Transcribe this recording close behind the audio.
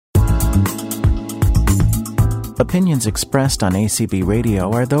Opinions expressed on ACB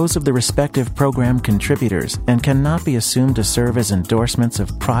Radio are those of the respective program contributors and cannot be assumed to serve as endorsements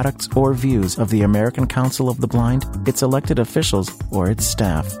of products or views of the American Council of the Blind, its elected officials, or its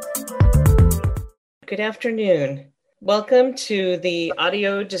staff. Good afternoon. Welcome to the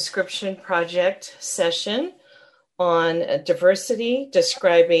Audio Description Project session on diversity,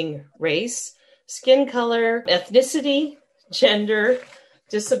 describing race, skin color, ethnicity, gender,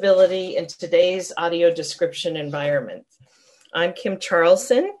 disability in today's audio description environment. I'm Kim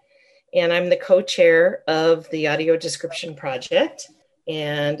Charlson, and I'm the co-chair of the Audio Description Project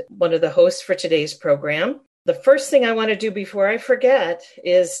and one of the hosts for today's program. The first thing I want to do before I forget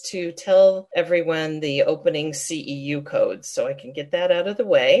is to tell everyone the opening CEU code so I can get that out of the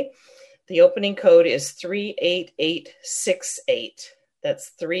way. The opening code is 38868. That's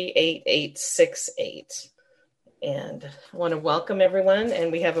 38868. And I want to welcome everyone,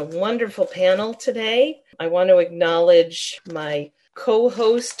 and we have a wonderful panel today. I want to acknowledge my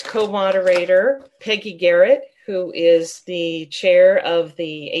co-host, co-moderator, Peggy Garrett, who is the chair of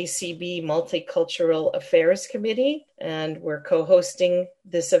the ACB Multicultural Affairs Committee, and we're co-hosting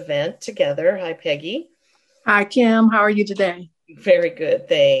this event together. Hi, Peggy. Hi, Kim. How are you today? Very good,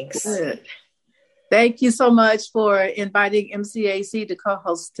 thanks. Good. Thank you so much for inviting MCAC to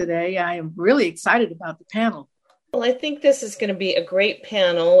co-host today. I am really excited about the panel. Well, I think this is going to be a great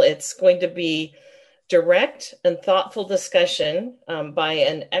panel. It's going to be direct and thoughtful discussion by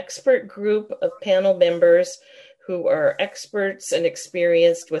an expert group of panel members who are experts and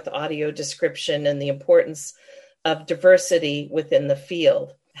experienced with audio description and the importance of diversity within the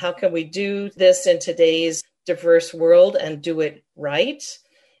field. How can we do this in today's diverse world and do it right?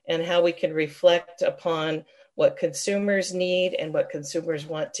 And how we can reflect upon what consumers need and what consumers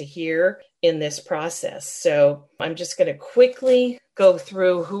want to hear in this process. So I'm just going to quickly go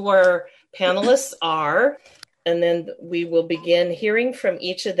through who our panelists are, and then we will begin hearing from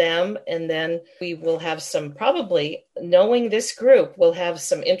each of them. And then we will have some, probably knowing this group, we'll have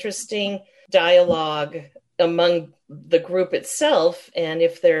some interesting dialogue among the group itself. And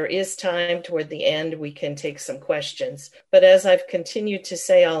if there is time toward the end, we can take some questions. But as I've continued to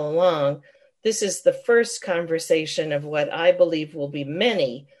say all along, this is the first conversation of what I believe will be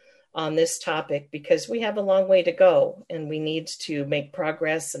many on this topic, because we have a long way to go and we need to make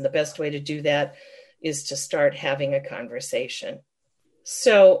progress. And the best way to do that is to start having a conversation.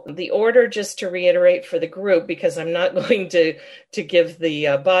 So the order, just to reiterate for the group, because I'm not going to give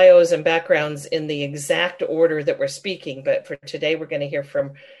the bios and backgrounds in the exact order that we're speaking, but for today, we're going to hear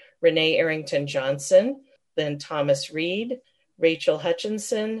from Renee Arrington Johnson, then Thomas Reed, Rachel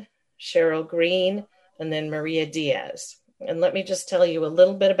Hutchinson, Cheryl Green, and then Maria Diaz. And let me just tell you a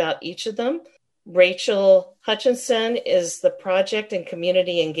little bit about each of them. Rachel Hutchinson is the Project and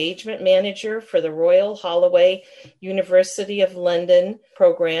Community Engagement Manager for the Royal Holloway University of London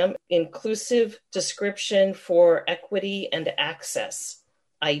program, Inclusive Description for Equity and Access,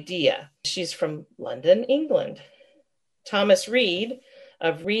 IDEA. She's from London, England. Thomas Reed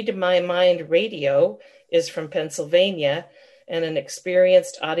of Read My Mind Radio is from Pennsylvania and an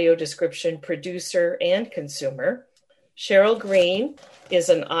experienced audio description producer and consumer. Cheryl Green is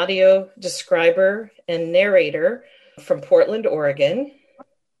an audio describer and narrator from Portland, Oregon.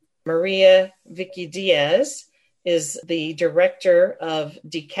 Maria Vicky Diaz is the director of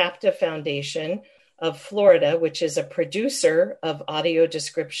DeCapta Foundation of Florida, which is a producer of audio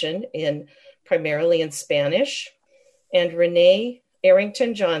description primarily in Spanish. And Renee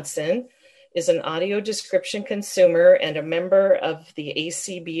Arrington Johnson is an audio description consumer and a member of the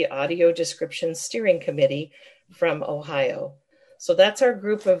ACB Audio Description Steering Committee from Ohio. So that's our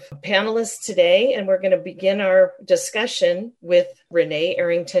group of panelists today, and we're going to begin our discussion with Renee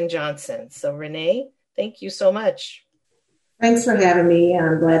Arrington Johnson. So Renee, thank you so much. Thanks for having me.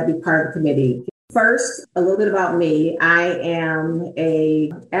 I'm glad to be part of the committee. First, a little bit about me. I am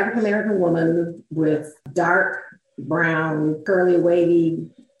an African-American woman with dark brown, curly, wavy,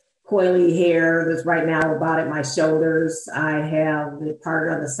 coily hair that's right now about at my shoulders. I have it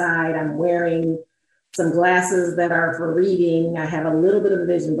parted on the side. I'm wearing some glasses that are for reading. I have a little bit of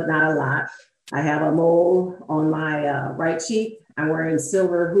vision, but not a lot. I have a mole on my right cheek. I'm wearing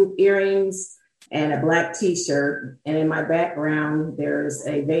silver hoop earrings and a black t-shirt. And in my background, there's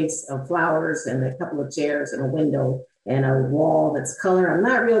a vase of flowers and a couple of chairs and a window and a wall that's color. I'm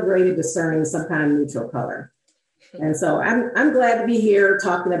not real great at discerning some kind of neutral color. And so I'm glad to be here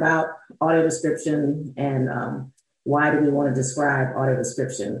talking about audio description and why do we want to describe audio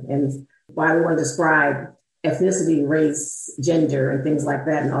description and why we want to describe ethnicity, race, gender, and things like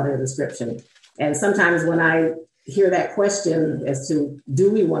that in audio description. And sometimes when I hear that question as to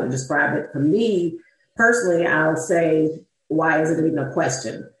do we want to describe it, for me, personally, I'll say, why is it even a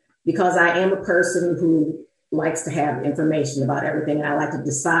question? Because I am a person who likes to have information about everything, and I like to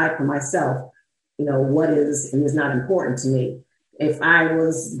decide for myself, what is and is not important to me. If I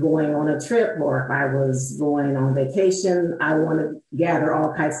was going on a trip or if I was going on vacation, I want to gather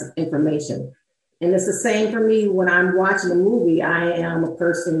all kinds of information. And it's the same for me when I'm watching a movie. I am a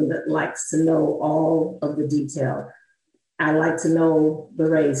person that likes to know all of the detail. I like to know the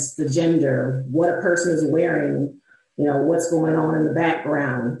race, the gender, what a person is wearing, what's going on in the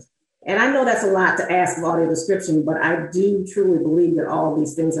background. And I know that's a lot to ask of audio description, but I do truly believe that all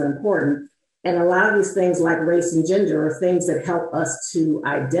these things are important. And a lot of these things like race and gender are things that help us to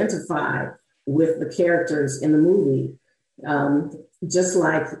identify with the characters in the movie. Just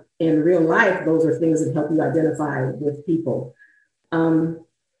like in real life, those are things that help you identify with people.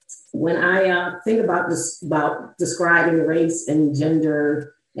 When I think about describing race and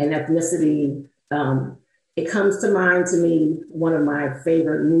gender and ethnicity, it comes to mind to me one of my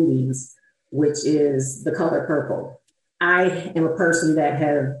favorite movies, which is The Color Purple. I am a person that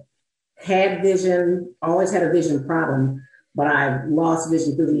have had vision, always had a vision problem, but I've lost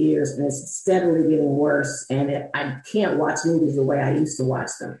vision through the years and it's steadily getting worse. And I can't watch movies the way I used to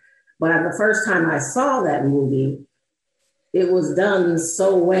watch them. But the first time I saw that movie, it was done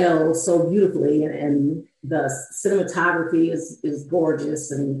so well, so beautifully, and the cinematography is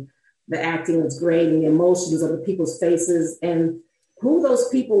gorgeous, and the acting is great, and the emotions of the people's faces and who those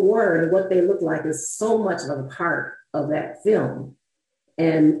people were and what they looked like is so much of a part of that film.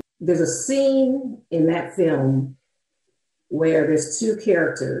 And there's a scene in that film where there's two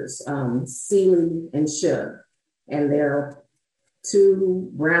characters, Celie and Shug, and they're two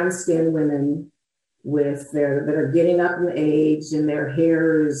brown-skinned women that are getting up in age, and their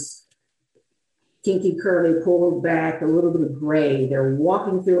hair is kinky, curly, pulled back, a little bit of gray. They're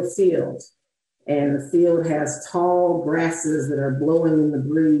walking through a field, and the field has tall grasses that are blowing in the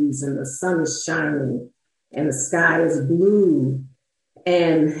breeze, and the sun is shining, and the sky is blue.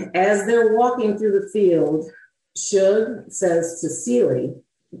 And as they're walking through the field, Shug says to Celie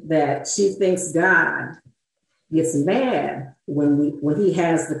that she thinks God gets mad when he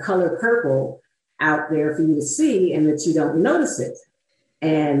has the color purple out there for you to see and that you don't notice it.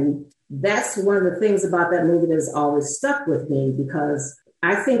 And that's one of the things about that movie that has always stuck with me, because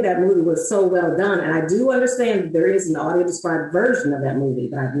I think that movie was so well done. And I do understand that there is an audio described version of that movie,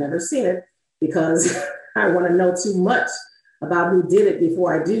 but I've never seen it because I want to know too much about who did it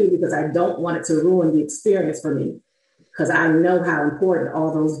before I do, because I don't want it to ruin the experience for me, because I know how important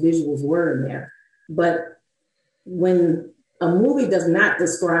all those visuals were in there. But when a movie does not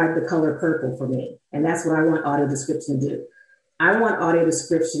describe the color purple for me, and that's what I want audio description to do. I want audio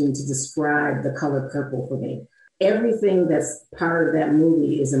description to describe the color purple for me. Everything that's part of that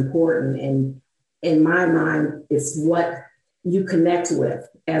movie is important. And in my mind, it's what you connect with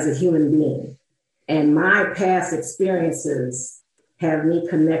as a human being. And my past experiences have me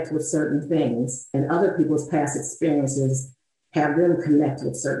connect with certain things, and other people's past experiences have them connect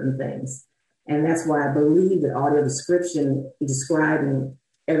with certain things. And that's why I believe that audio description, describing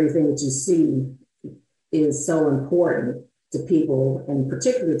everything that you see, is so important to people, and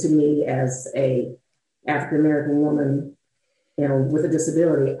particularly to me as a African-American woman, with a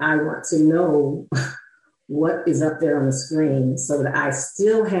disability. I want to know what is up there on the screen so that I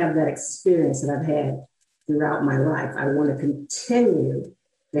still have that experience that I've had throughout my life. I want to continue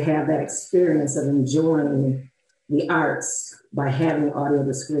to have that experience of enjoying the arts by having audio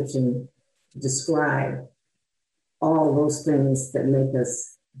description describe all those things that make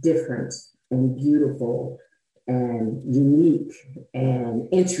us different and beautiful and unique and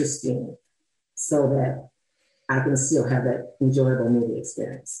interesting, so that I can still have that enjoyable movie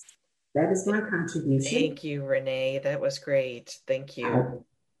experience. That is my contribution. Thank you, Renee. That was great. Thank you.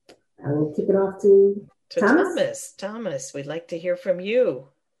 I will kick it off to Thomas. Thomas, we'd like to hear from you.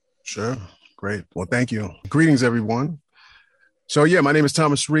 Sure. Great. Well, thank you. Greetings, everyone. So, my name is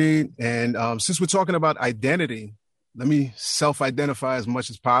Thomas Reed. And since we're talking about identity, let me self-identify as much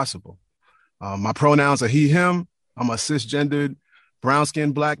as possible. My pronouns are he, him. I'm a cisgendered,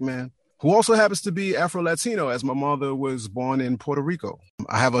 brown-skinned Black man who also happens to be Afro-Latino, as my mother was born in Puerto Rico.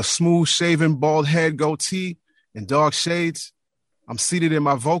 I have a smooth-shaven, bald head, goatee, and dark shades. I'm seated in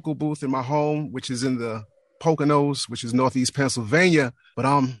my vocal booth in my home, which is in the Poconos, which is Northeast Pennsylvania, but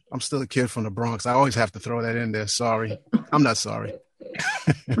I'm still a kid from the Bronx. I always have to throw that in there. Sorry. I'm not sorry.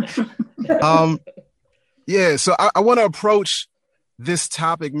 So I want to approach this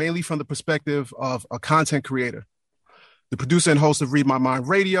topic mainly from the perspective of a content creator, the producer and host of Read My Mind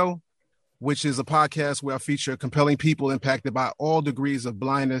Radio, which is a podcast where I feature compelling people impacted by all degrees of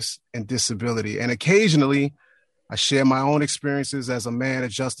blindness and disability. And occasionally, I share my own experiences as a man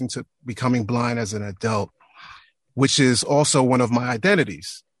adjusting to becoming blind as an adult, which is also one of my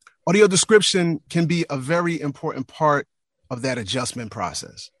identities. Audio description can be a very important part of that adjustment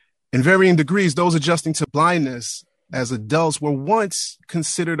process. In varying degrees, those adjusting to blindness as adults were once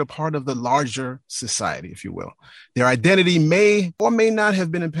considered a part of the larger society, if you will. Their identity may or may not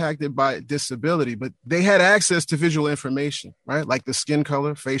have been impacted by disability, but they had access to visual information, right? Like the skin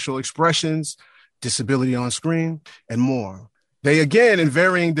color, facial expressions, disability on screen, and more. They, again, in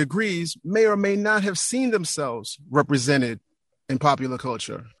varying degrees, may or may not have seen themselves represented in popular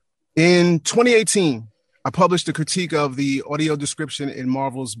culture. In 2018, I published a critique of the audio description in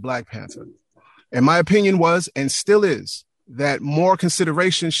Marvel's Black Panther. And my opinion was, and still is, that more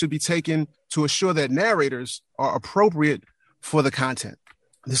consideration should be taken to assure that narrators are appropriate for the content.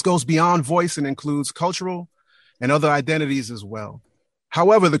 This goes beyond voice and includes cultural and other identities as well.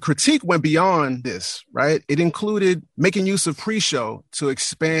 However, the critique went beyond this, right? It included making use of pre-show to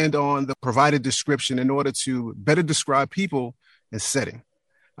expand on the provided description in order to better describe people and setting.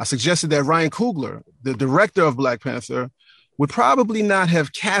 I suggested that Ryan Coogler, the director of Black Panther, would probably not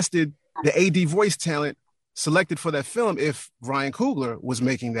have casted the AD voice talent selected for that film if Ryan Coogler was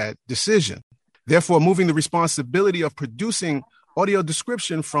making that decision. Therefore, moving the responsibility of producing audio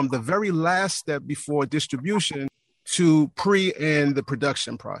description from the very last step before distribution to pre and the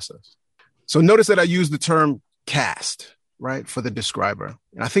production process. So notice that I use the term cast, right, for the describer.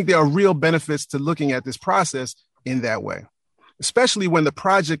 And I think there are real benefits to looking at this process in that way, especially when the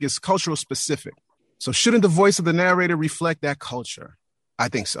project is cultural specific. So shouldn't the voice of the narrator reflect that culture? I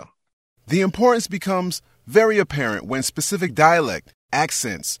think so. The importance becomes very apparent when specific dialect,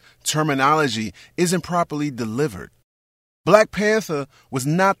 accents, terminology isn't properly delivered. Black Panther was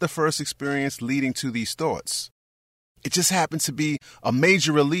not the first experience leading to these thoughts. It just happened to be a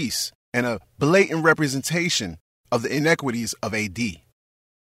major release and a blatant representation of the inequities of AD.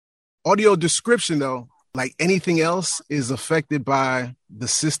 Audio description, though, like anything else, is affected by the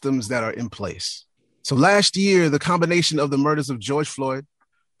systems that are in place. So last year, the combination of the murders of George Floyd,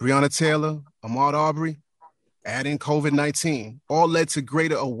 Breonna Taylor, Ahmaud Arbery, adding COVID-19, all led to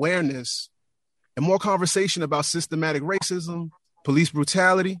greater awareness and more conversation about systematic racism, police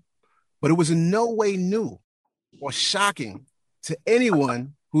brutality, but it was in no way new or shocking to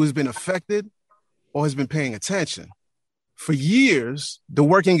anyone who has been affected or has been paying attention. For years, the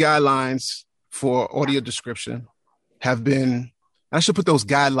working guidelines for audio description have been, I should put those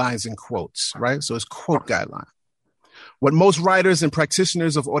guidelines in quotes, right? So it's quote guideline. What most writers and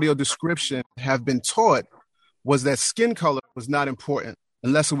practitioners of audio description have been taught was that skin color was not important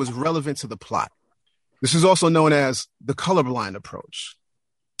unless it was relevant to the plot. This is also known as the colorblind approach.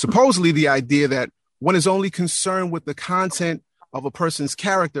 Supposedly the idea that one is only concerned with the content of a person's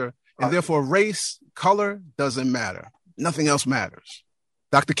character, and therefore race, color doesn't matter. Nothing else matters.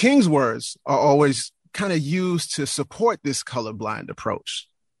 Dr. King's words are always kind of used to support this colorblind approach.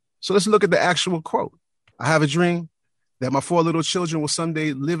 So let's look at the actual quote. I have a dream that my 4 little children will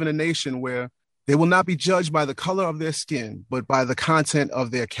someday live in a nation where they will not be judged by the color of their skin, but by the content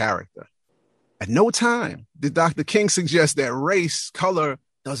of their character. At no time did Dr. King suggest that race, color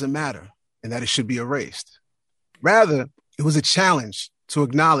doesn't matter and that it should be erased. Rather, it was a challenge to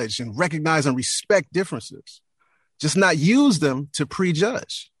acknowledge and recognize and respect differences, just not use them to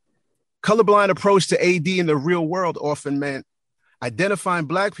prejudge. Colorblind approach to AD in the real world often meant identifying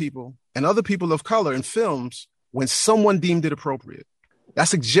Black people and other people of color in films when someone deemed it appropriate. That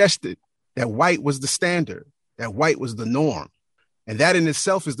suggested that white was the standard, that white was the norm. And that in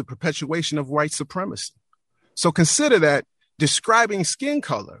itself is the perpetuation of white supremacy. So consider that describing skin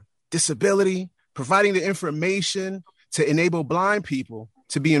color, disability, providing the information to enable blind people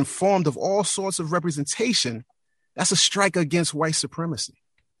to be informed of all sorts of representation, that's a strike against white supremacy.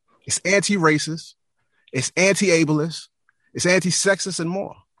 It's anti-racist, it's anti-ableist, it's anti-sexist, and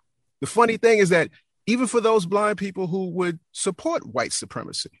more. The funny thing is that even for those blind people who would support white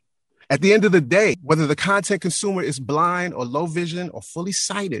supremacy, at the end of the day, whether the content consumer is blind or low vision or fully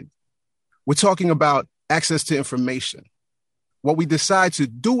sighted, we're talking about access to information. What we decide to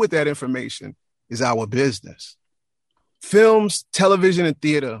do with that information is our business. Films, television, and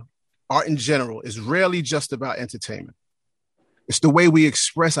theater, art in general, is rarely just about entertainment. It's the way we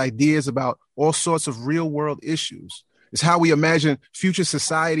express ideas about all sorts of real-world issues. It's how we imagine future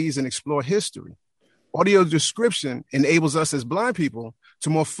societies and explore history. Audio description enables us as blind people to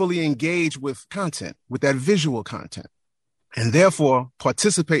more fully engage with content, with that visual content, and therefore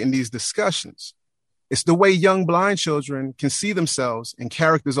participate in these discussions. It's the way young blind children can see themselves and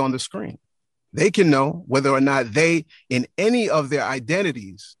characters on the screen. They can know whether or not they, in any of their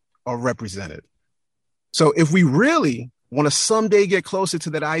identities, are represented. So if we really want to someday get closer to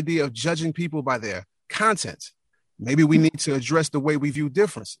that idea of judging people by their content, maybe we need to address the way we view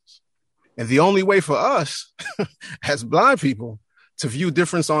differences. And the only way for us as blind people to view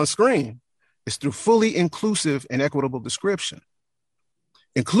difference on screen is through fully inclusive and equitable description.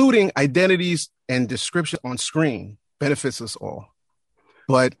 Including identities and description on screen benefits us all.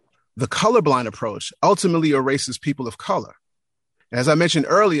 But the colorblind approach ultimately erases people of color. As I mentioned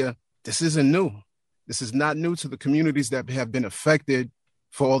earlier, this isn't new. This is not new to the communities that have been affected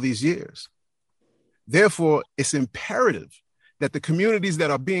for all these years. Therefore, it's imperative that the communities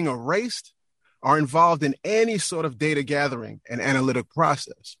that are being erased are involved in any sort of data gathering and analytic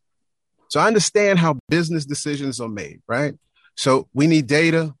process. So I understand how business decisions are made, right? So we need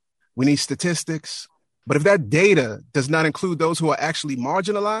data, we need statistics, but if that data does not include those who are actually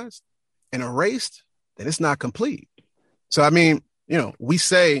marginalized and erased, then it's not complete. So, I mean, we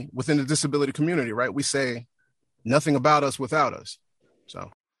say within the disability community, right? We say nothing about us without us.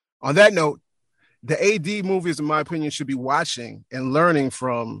 So on that note, the AD movies, in my opinion, should be watching and learning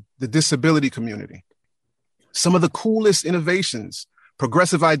from the disability community. Some of the coolest innovations,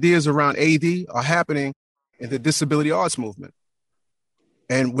 progressive ideas around AD are happening in the disability arts movement.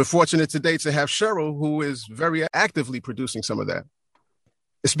 And we're fortunate today to have Cheryl, who is very actively producing some of that.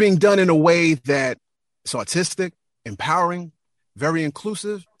 It's being done in a way that is artistic, empowering, very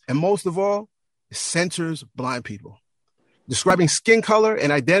inclusive, and most of all, it centers blind people. Describing skin color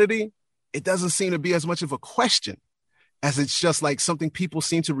and identity, it doesn't seem to be as much of a question as it's just like something people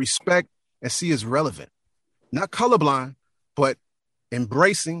seem to respect and see as relevant. Not colorblind, but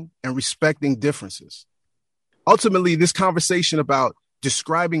embracing and respecting differences. Ultimately, this conversation about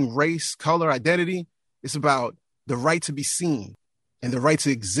describing race, color, identity is about the right to be seen and the right to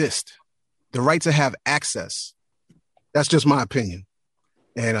exist, the right to have access. That's just my opinion.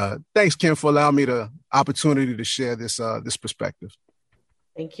 And thanks, Kim, for allowing me the opportunity to share this perspective.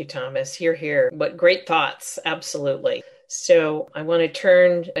 Thank you, Thomas. You're here. What great thoughts. Absolutely. So I want to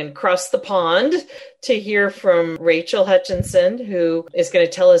turn and cross the pond to hear from Rachel Hutchinson, who is going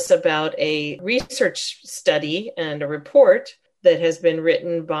to tell us about a research study and a report that has been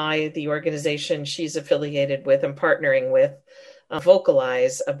written by the organization she's affiliated with and partnering with,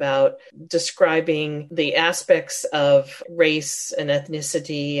 Vocalize, about describing the aspects of race and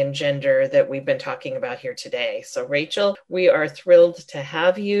ethnicity and gender that we've been talking about here today. So Rachel, we are thrilled to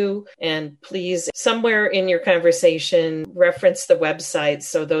have you. And please, somewhere in your conversation, reference the website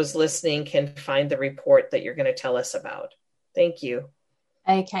so those listening can find the report that you're going to tell us about. Thank you.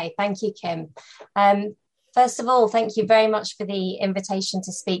 Okay, thank you, Kim. First of all, thank you very much for the invitation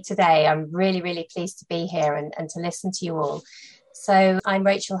to speak today. I'm really, really pleased to be here and to listen to you all. So I'm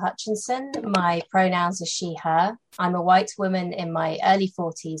Rachel Hutchinson. My pronouns are she, her. I'm a white woman in my early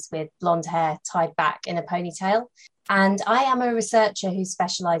 40s with blonde hair tied back in a ponytail. And I am a researcher who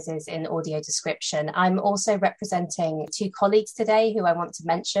specialises in audio description. I'm also representing two colleagues today who I want to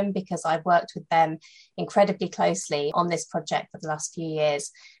mention because I've worked with them incredibly closely on this project for the last few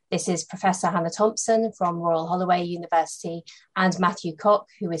years. This is Professor Hannah Thompson from Royal Holloway University and Matthew Cock,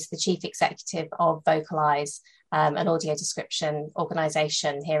 who is the Chief Executive of Vocalize, an audio description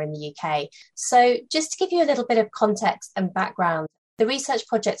organisation here in the UK. So just to give you a little bit of context and background, the research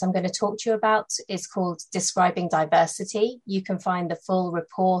project I'm going to talk to you about is called Describing Diversity. You can find the full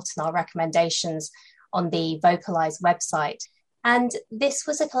report and our recommendations on the Vocalize website. And this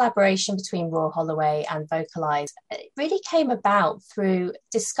was a collaboration between Royal Holloway and Vocalize. It really came about through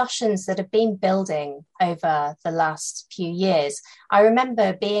discussions that have been building over the last few years. I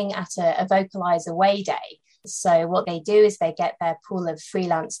remember being at a Vocalize away day. So what they do is they get their pool of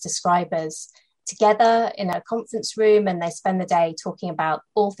freelance describers together in a conference room and they spend the day talking about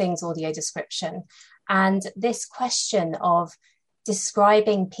all things audio description. And this question of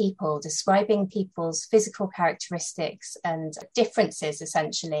describing people's physical characteristics and differences,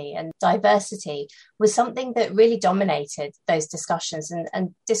 essentially, and diversity was something that really dominated those discussions.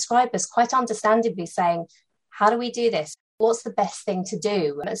 And describers quite understandably saying, how do we do this? What's the best thing to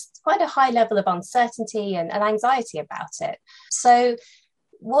do? And there's quite a high level of uncertainty and anxiety about it. So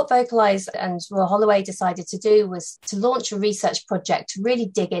what Vocalize and Royal Holloway decided to do was to launch a research project to really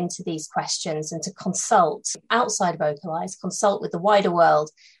dig into these questions and to consult outside Vocalize, consult with the wider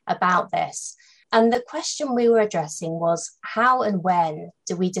world about this. And the question we were addressing was, how and when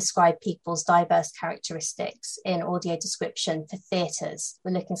do we describe people's diverse characteristics in audio description for theatres?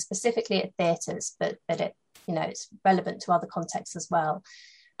 We're looking specifically at theatres, but it's relevant to other contexts as well.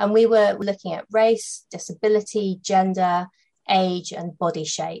 And we were looking at race, disability, gender, age and body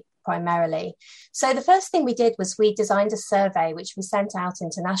shape. primarily. So the first thing we did was we designed a survey which we sent out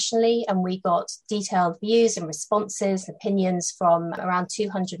internationally, and we got detailed views and responses, opinions from around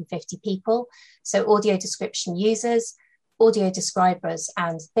 250 people. So audio description users, audio describers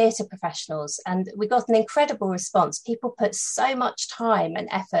and theatre professionals. And we got an incredible response. People put so much time and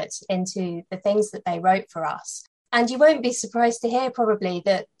effort into the things that they wrote for us. And you won't be surprised to hear probably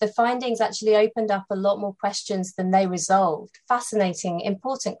that the findings actually opened up a lot more questions than they resolved. Fascinating,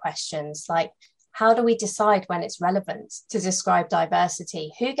 important questions like, how do we decide when it's relevant to describe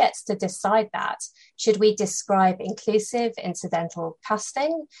diversity? Who gets to decide that? Should we describe inclusive, incidental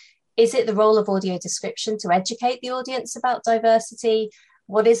casting? Is it the role of audio description to educate the audience about diversity?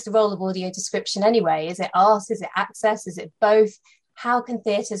 What is the role of audio description anyway? Is it art? Is it access? Is it both? How can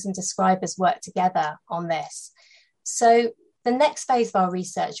theatres and describers work together on this? So the next phase of our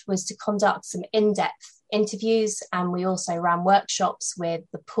research was to conduct some in-depth interviews, and we also ran workshops with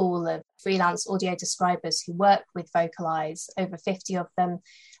the pool of freelance audio describers who work with Vocalize, over 50 of them.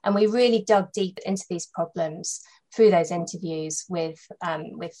 And we really dug deep into these problems through those interviews with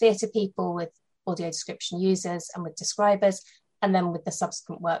theatre people, with audio description users and with describers, and then with the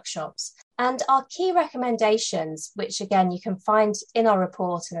subsequent workshops. And our key recommendations, which again you can find in our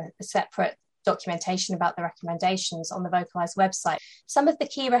report and a separate documentation about the recommendations on the Vocalize website. Some of the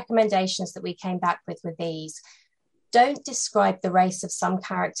key recommendations that we came back with were these. Don't describe the race of some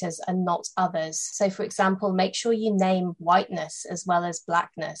characters and not others. So for example, make sure you name whiteness as well as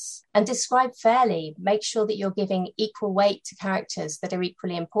blackness, and describe fairly. Make sure that you're giving equal weight to characters that are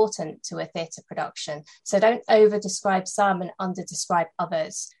equally important to a theatre production. So don't over-describe some and under-describe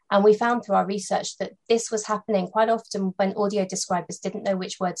others. And we found through our research that this was happening quite often when audio describers didn't know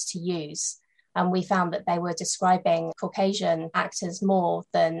which words to use. And we found that they were describing Caucasian actors more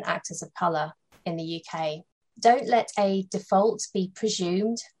than actors of colour in the UK. Don't let a default be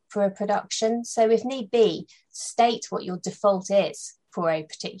presumed for a production. So if need be, state what your default is for a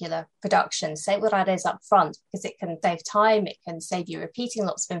particular production. Say what that is up front, because it can save time, it can save you repeating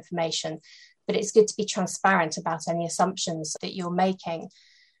lots of information, but it's good to be transparent about any assumptions that you're making.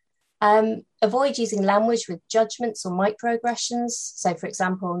 Avoid using language with judgments or microaggressions. So for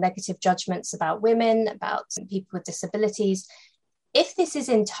example, negative judgments about women, about people with disabilities. If this is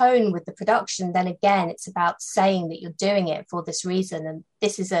in tone with the production, then again, it's about saying that you're doing it for this reason. And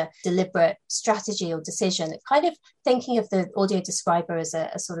this is a deliberate strategy or decision. Kind of thinking of the audio describer as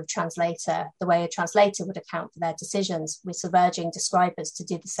a sort of translator, the way a translator would account for their decisions. We're sort of urging describers to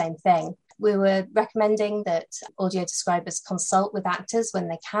do the same thing. We were recommending that audio describers consult with actors when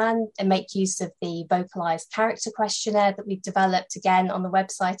they can and make use of the Vocalize character questionnaire that we've developed, again, on the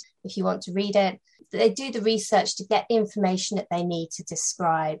website if you want to read it. They do the research to get the information that they need to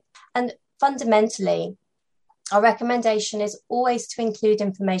describe. And fundamentally, our recommendation is always to include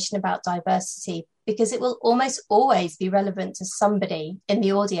information about diversity, because it will almost always be relevant to somebody in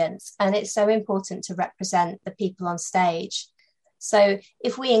the audience. And it's so important to represent the people on stage. So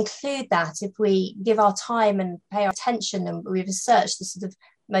if we include that, if we give our time and pay our attention and we research the sort of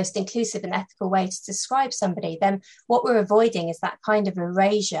most inclusive and ethical way to describe somebody, then what we're avoiding is that kind of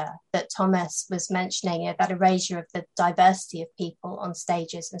erasure that Thomas was mentioning, that erasure of the diversity of people on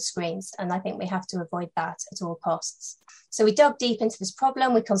stages and screens. And I think we have to avoid that at all costs. So we dug deep into this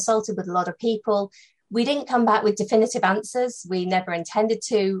problem. We consulted with a lot of people. We didn't come back with definitive answers. We never intended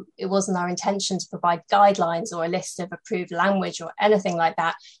to. It wasn't our intention to provide guidelines or a list of approved language or anything like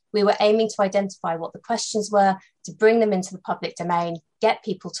that. We were aiming to identify what the questions were, to bring them into the public domain, get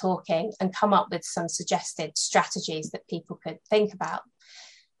people talking, and come up with some suggested strategies that people could think about.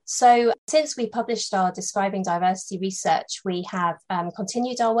 So since we published our Describing Diversity research, we have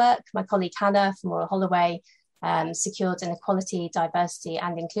continued our work. My colleague Hannah from Royal Holloway secured an Equality, Diversity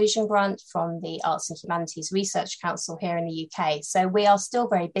and Inclusion grant from the Arts and Humanities Research Council here in the UK. So we are still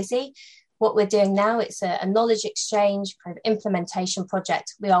very busy. What we're doing now, it's a knowledge exchange kind of implementation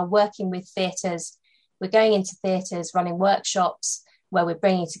project. We are working with theatres. We're going into theatres, running workshops where we're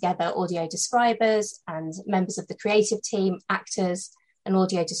bringing together audio describers and members of the creative team, actors and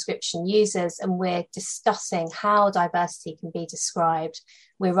audio description users, and we're discussing how diversity can be described.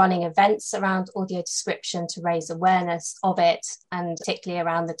 We're running events around audio description to raise awareness of it, and particularly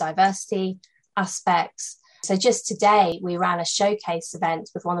around the diversity aspects. So just today, we ran a showcase event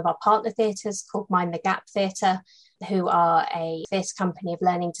with one of our partner theatres called Mind the Gap Theatre, who are a theatre company of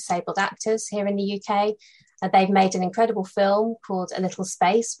learning disabled actors here in the UK. They've made an incredible film called A Little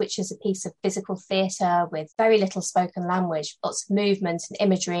Space, which is a piece of physical theatre with very little spoken language, lots of movement and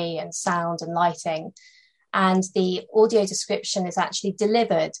imagery and sound and lighting. And the audio description is actually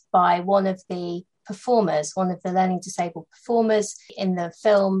delivered by one of the performers, one of the learning disabled performers in the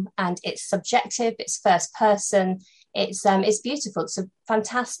film, and it's subjective, it's first person. It's beautiful. It's a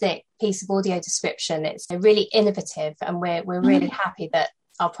fantastic piece of audio description. It's really innovative, and we're really happy that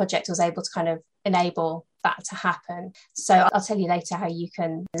our project was able to kind of enable that to happen. So I'll tell you later how you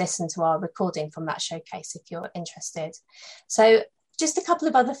can listen to our recording from that showcase if you're interested. So just a couple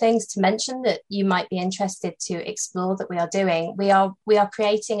of other things to mention that you might be interested to explore that we are doing. We are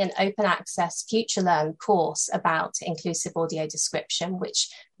creating an open access FutureLearn course about inclusive audio description, which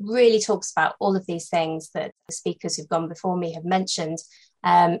really talks about all of these things that the speakers who've gone before me have mentioned.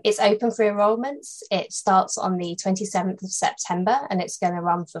 It's open for enrollments. It starts on the 27th of September and it's going to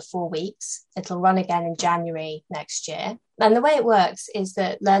run for 4 weeks. It'll run again in January next year. And the way it works is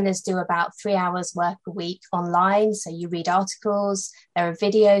that learners do about 3 hours work a week online. So you read articles, there are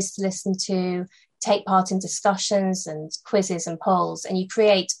videos to listen to, take part in discussions and quizzes and polls, and you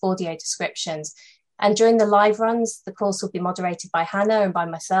create audio descriptions. And during the live runs, the course will be moderated by Hannah and by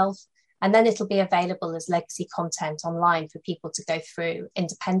myself. And then it'll be available as legacy content online for people to go through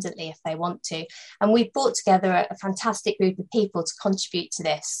independently if they want to. And we've brought together a fantastic group of people to contribute to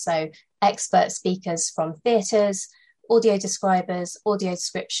this. So expert speakers from theatres, audio describers, audio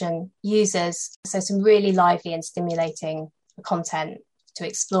description users. So some really lively and stimulating content to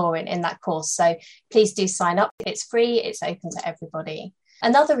explore in that course. So please do sign up. It's free. It's open to everybody.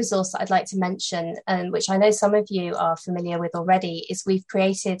 Another resource that I'd like to mention, which I know some of you are familiar with already, is we've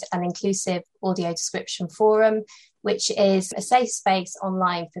created an inclusive audio description forum, which is a safe space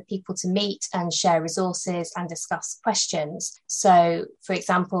online for people to meet and share resources and discuss questions. So, for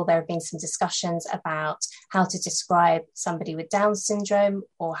example, there have been some discussions about how to describe somebody with Down syndrome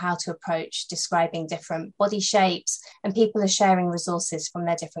or how to approach describing different body shapes, and people are sharing resources from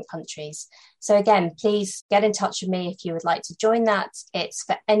their different countries. So again, please get in touch with me if you would like to join that. It's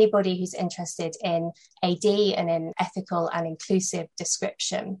for anybody who's interested in AD and in ethical and inclusive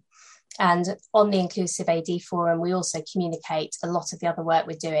description. And on the Inclusive AD Forum, we also communicate a lot of the other work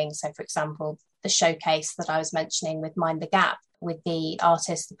we're doing. So, for example, the showcase that I was mentioning with Mind the Gap, with the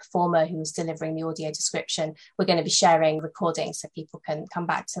artist, the performer who was delivering the audio description, we're going to be sharing recordings so people can come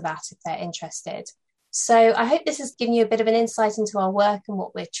back to that if they're interested. So I hope this has given you a bit of an insight into our work and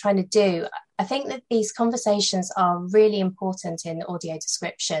what we're trying to do. I think that these conversations are really important in audio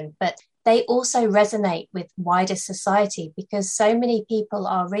description, but they also resonate with wider society because so many people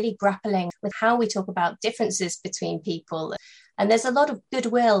are really grappling with how we talk about differences between people. And there's a lot of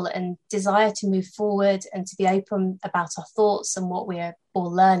goodwill and desire to move forward and to be open about our thoughts and what we're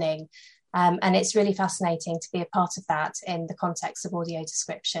all learning. And it's really fascinating to be a part of that in the context of audio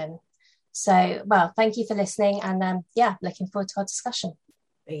description. So, well, thank you for listening. And looking forward to our discussion.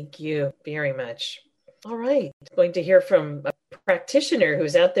 Thank you very much. All right. Going to hear from a practitioner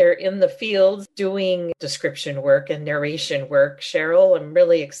who's out there in the field doing description work and narration work. Cheryl, I'm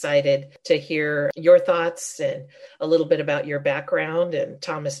really excited to hear your thoughts and a little bit about your background. And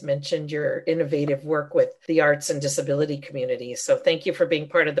Thomas mentioned your innovative work with the arts and disability community. So thank you for being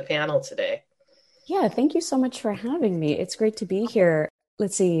part of the panel today. Yeah, thank you so much for having me. It's great to be here.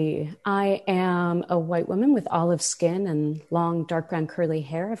 Let's see. I am a white woman with olive skin and long, dark brown curly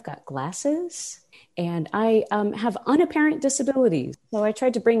hair. I've got glasses and I have unapparent disabilities. So I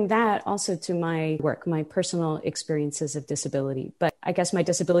tried to bring that also to my work, my personal experiences of disability. But I guess my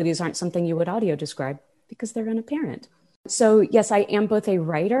disabilities aren't something you would audio describe because they're unapparent. So yes, I am both a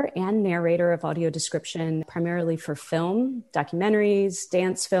writer and narrator of audio description, primarily for film, documentaries,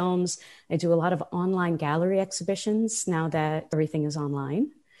 dance films. I do a lot of online gallery exhibitions now that everything is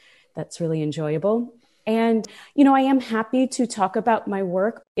online. That's really enjoyable. And, I am happy to talk about my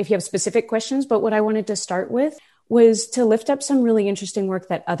work if you have specific questions, but what I wanted to start with was to lift up some really interesting work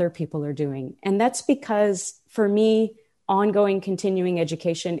that other people are doing. And that's because for me, ongoing continuing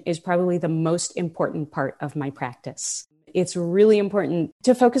education is probably the most important part of my practice. It's really important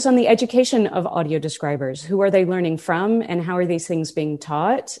to focus on the education of audio describers. Who are they learning from and how are these things being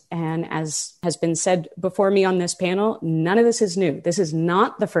taught? And as has been said before me on this panel, none of this is new. This is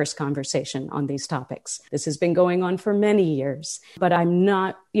not the first conversation on these topics. This has been going on for many years, but I'm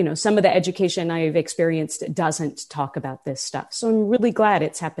not, some of the education I've experienced doesn't talk about this stuff. So I'm really glad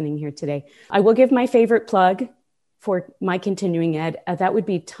it's happening here today. I will give my favorite plug for my continuing ed. That would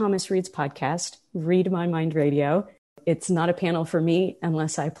be Thomas Reed's podcast, Read My Mind Radio. It's not a panel for me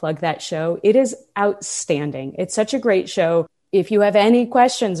unless I plug that show. It is outstanding. It's such a great show. If you have any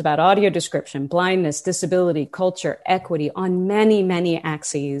questions about audio description, blindness, disability, culture, equity on many, many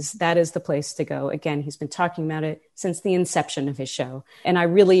axes, that is the place to go. Again, he's been talking about it since the inception of his show. And I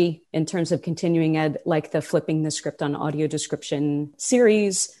really, in terms of continuing ed, like the Flipping the Script on Audio Description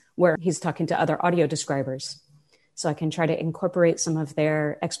series, where he's talking to other audio describers. So I can try to incorporate some of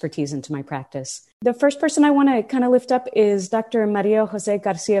their expertise into my practice. The first person I want to kind of lift up is Dr. Maria Jose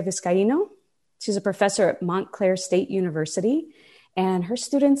Garcia Vizcaino. She's a professor at Montclair State University, and her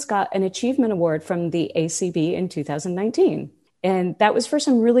students got an achievement award from the ACB in 2019. And that was for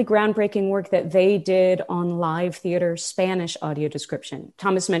some really groundbreaking work that they did on live theater Spanish audio description.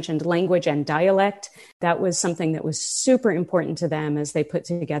 Thomas mentioned language and dialect. That was something that was super important to them as they put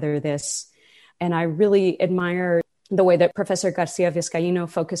together this. And I really admire the way that Professor Garcia Vizcaino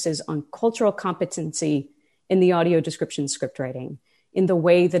focuses on cultural competency in the audio description script writing, in the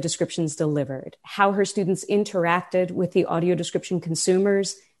way the description's delivered, how her students interacted with the audio description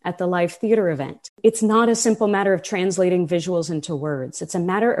consumers at the live theater event. It's not a simple matter of translating visuals into words. It's a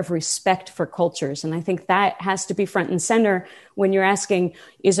matter of respect for cultures. And I think that has to be front and center when you're asking,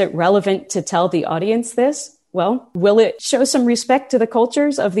 is it relevant to tell the audience this? Well, will it show some respect to the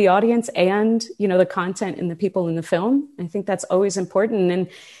cultures of the audience and, the content and the people in the film? I think that's always important.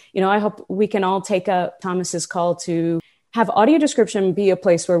 And, I hope we can all take up Thomas's call to have audio description be a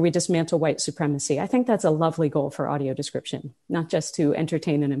place where we dismantle white supremacy. I think that's a lovely goal for audio description, not just to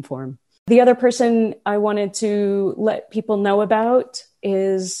entertain and inform. The other person I wanted to let people know about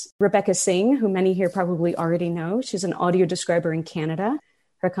is Rebecca Singh, who many here probably already know. She's an audio describer in Canada.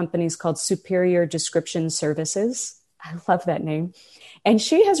 Her company is called Superior Description Services. I love that name. And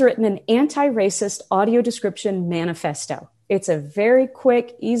she has written an anti-racist audio description manifesto. It's a very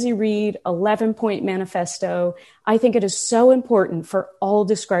quick, easy read, 11-point manifesto. I think it is so important for all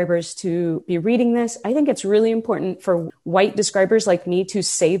describers to be reading this. I think it's really important for white describers like me to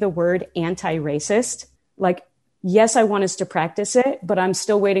say the word anti-racist. Like, yes, I want us to practice it, but I'm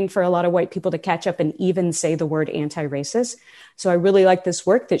still waiting for a lot of white people to catch up and even say the word anti-racist. So I really like this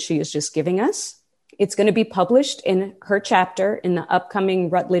work that she is just giving us. It's going to be published in her chapter in the upcoming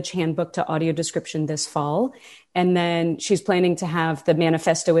Routledge Handbook to Audio Description this fall. And then she's planning to have the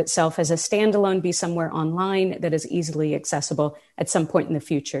manifesto itself as a standalone be somewhere online that is easily accessible at some point in the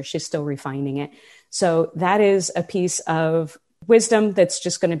future. She's still refining it. So that is a piece of wisdom that's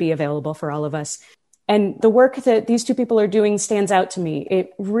just going to be available for all of us. And the work that these two people are doing stands out to me.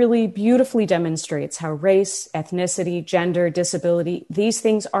 It really beautifully demonstrates how race, ethnicity, gender, disability, these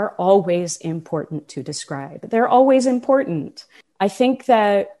things are always important to describe. They're always important. I think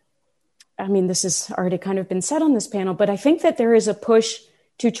that, this has already kind of been said on this panel, but I think that there is a push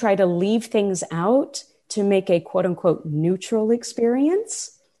to try to leave things out to make a quote unquote neutral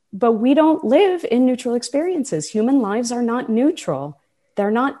experience. But we don't live in neutral experiences. Human lives are not neutral.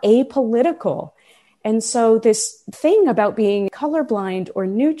 They're not apolitical. And so this thing about being colorblind or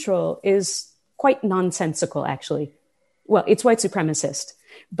neutral is quite nonsensical, actually. Well, it's white supremacist,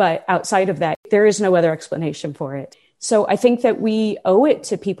 but outside of that, there is no other explanation for it. So I think that we owe it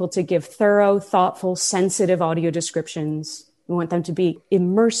to people to give thorough, thoughtful, sensitive audio descriptions. We want them to be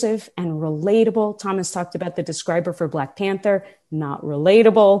immersive and relatable. Thomas talked about the describer for Black Panther, not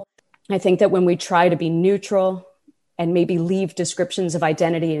relatable. I think that when we try to be neutral and maybe leave descriptions of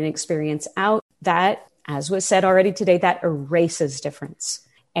identity and experience out, that, as was said already today, that erases difference.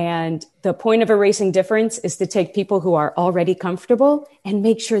 And the point of erasing difference is to take people who are already comfortable and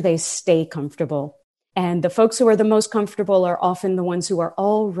make sure they stay comfortable. And the folks who are the most comfortable are often the ones who are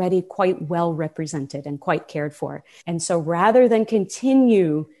already quite well represented and quite cared for. And so rather than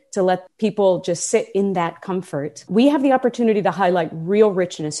continue to let people just sit in that comfort, we have the opportunity to highlight real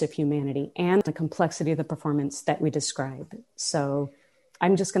richness of humanity and the complexity of the performance that we describe. So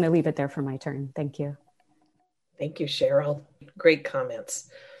I'm just going to leave it there for my turn. Thank you. Thank you, Cheryl. Great comments.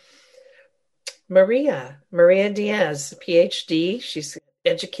 Maria Diaz, PhD. She's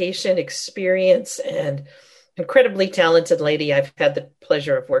education, experience, and incredibly talented lady I've had the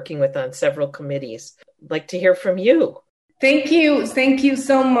pleasure of working with on several committees. I'd like to hear from you. Thank you. Thank you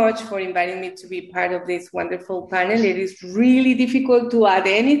so much for inviting me to be part of this wonderful panel. It is really difficult to add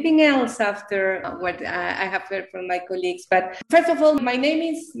anything else after what I have heard from my colleagues. But first of all, my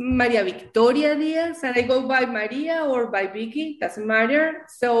name is Maria Victoria Diaz, and I go by Maria or by Vicky, doesn't matter.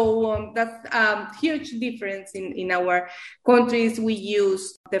 So that's a huge difference in our countries. We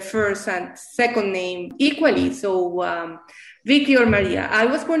use the first and second name equally. So Vicky or Maria. I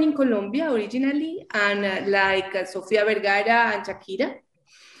was born in Colombia originally, and like Sofia Vergara and Shakira.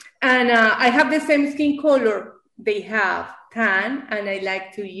 And I have the same skin color they have, tan, and I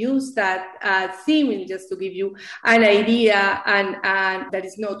like to use that simile just to give you an idea, and that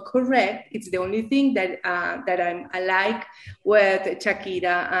is not correct. It's the only thing that I'm alike with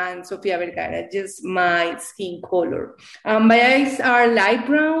Shakira and Sofia Vergara, just my skin color. My eyes are light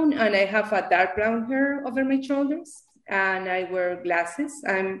brown, and I have a dark brown hair over my shoulders. and I wear glasses.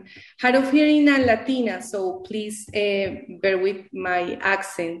 I'm hard of hearing and Latina, so please bear with my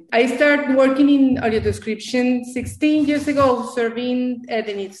accent. I started working in audio description 16 years ago, serving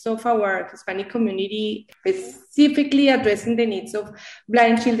the needs of our Hispanic community, specifically addressing the needs of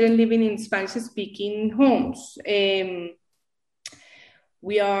blind children living in Spanish-speaking homes.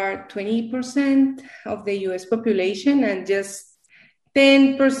 We are 20% of the US population, and just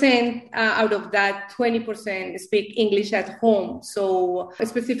 10% out of that 20% speak English at home. So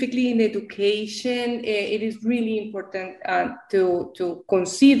specifically in education, it is really important to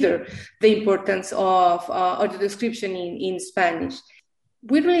consider the importance of audio description in Spanish.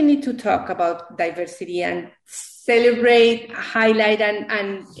 We really need to talk about diversity and celebrate, highlight,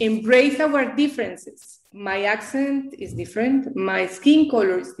 and embrace our differences. My accent is different. My skin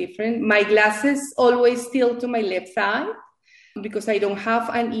color is different. My glasses always tilt to my left side, because I don't have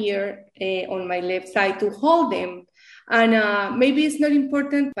an ear on my left side to hold them. And maybe it's not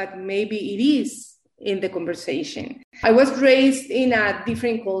important, but maybe it is in the conversation. I was raised in a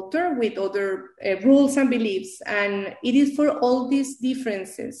different culture with other rules and beliefs, and it is for all these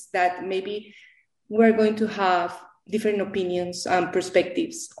differences that maybe we're going to have different opinions and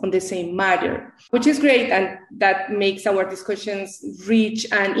perspectives on the same matter, which is great, and that makes our discussions rich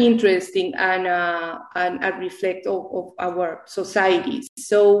and interesting and reflect of our societies.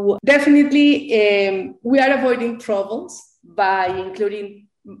 So definitely we are avoiding troubles by including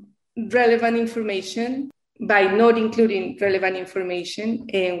relevant information, by not including relevant information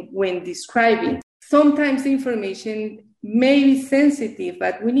when describing. Sometimes the information may be sensitive,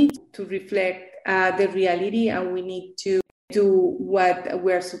 but we need to reflect the reality, and we need to do what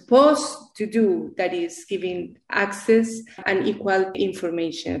we're supposed to do, that is giving access and equal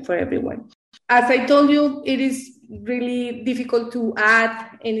information for everyone. As I told you, it is really difficult to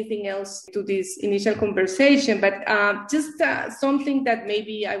add anything else to this initial conversation, but just something that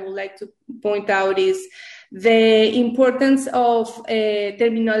maybe I would like to point out is the importance of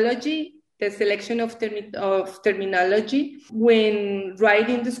terminology, the selection of terminology when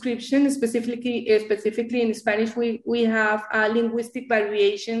writing description. Specifically in Spanish, we have linguistic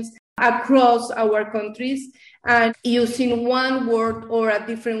variations across our countries, and using one word or a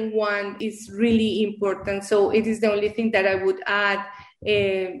different one is really important. So it is the only thing that I would add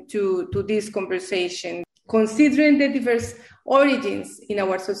to this conversation. Considering the diverse origins in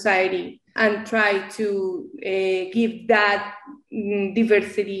our society and try to give that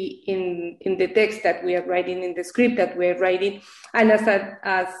diversity in the text that we are writing, in the script that we are writing, and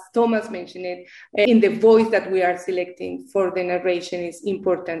as Thomas mentioned it, in the voice that we are selecting for the narration is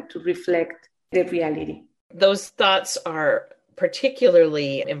important to reflect the reality. Those thoughts are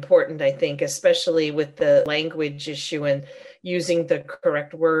particularly important, I think, especially with the language issue and using the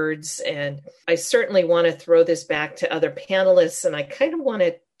correct words. And I certainly want to throw this back to other panelists, and I kind of want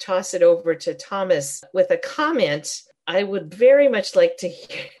to toss it over to Thomas with a comment. I would very much like to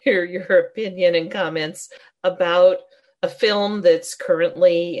hear your opinion and comments about a film that's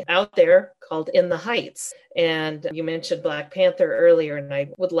currently out there called In the Heights. And you mentioned Black Panther earlier, and I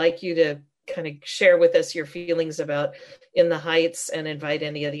would like you to kind of share with us your feelings about In the Heights and invite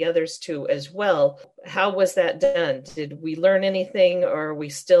any of the others to as well. How was that done? Did we learn anything, or are we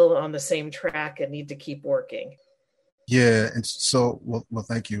still on the same track and need to keep working? Yeah, and so, well,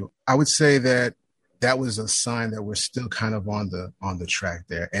 thank you. I would say that was a sign that we're still kind of on the track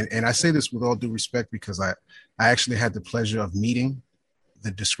there. And I say this with all due respect because I actually had the pleasure of meeting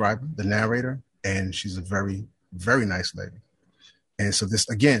the describer, the narrator, and she's a very, very nice lady. And so this,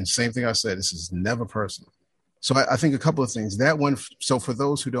 again, same thing I said, this is never personal. So I think a couple of things. That one, so for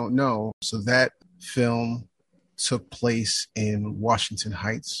those who don't know, so that film took place in Washington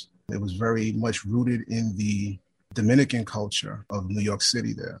Heights. It was very much rooted in the Dominican culture of New York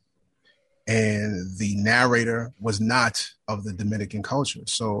City there. And the narrator was not of the Dominican culture.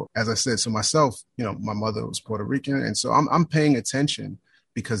 So as I said, so myself, my mother was Puerto Rican. And so I'm paying attention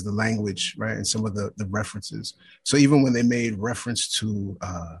because the language, right, and some of the references. So even when they made reference to,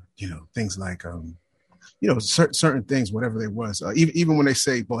 things like, certain things, whatever they was, even when they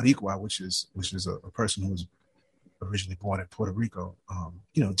say Boricua, which is a person who was originally born in Puerto Rico,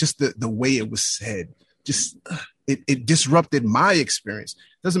 just the way it was said, just it disrupted my experience.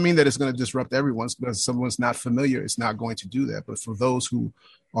 Doesn't mean that it's going to disrupt everyone's, because someone's not familiar, it's not going to do that. But for those who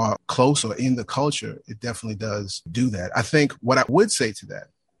are close or in the culture, it definitely does do that. I think what I would say to that,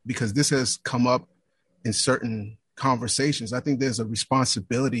 because this has come up in certain conversations, I think there's a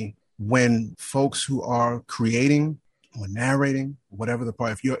responsibility when folks who are creating or narrating, whatever the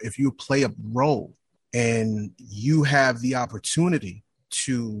part, if you play a role and you have the opportunity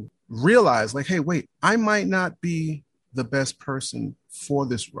to realize, like, hey, wait, I might not be the best person for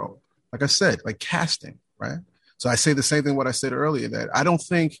this role? Like I said, like casting, right? So I say the same thing what I said earlier, that I don't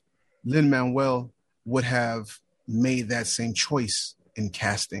think Lin-Manuel would have made that same choice in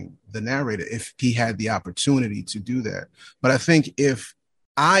casting the narrator if he had the opportunity to do that. But I think if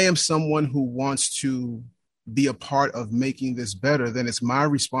I am someone who wants to be a part of making this better, then it's my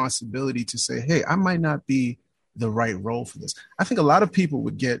responsibility to say, hey, I might not be the right role for this. I think a lot of people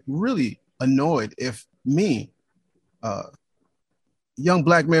would get really annoyed if me, young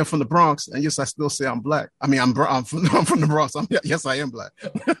black man from the Bronx, and yes, I still say I'm black. I mean, I'm from the Bronx. Yes, I am black.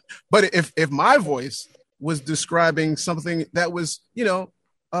 But if my voice was describing something that was,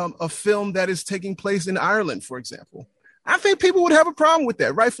 a film that is taking place in Ireland, for example, I think people would have a problem with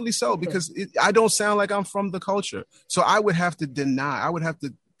that, rightfully so, because I don't sound like I'm from the culture. So I would have to deny. I would have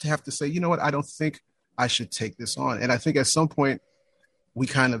to say, you know what? I don't think I should take this on. And I think at some point we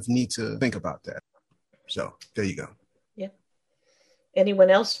kind of need to think about that. So there you go. Yeah. Anyone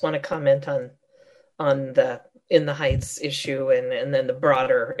else want to comment on the In the Heights issue and then the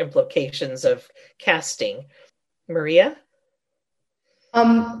broader implications of casting? Maria?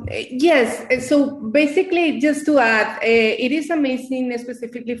 Yes. So basically, just to add, it is amazing,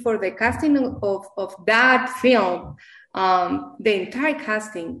 specifically for the casting of that film. The entire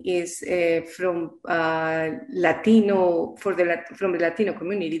casting is from Latino, from the Latino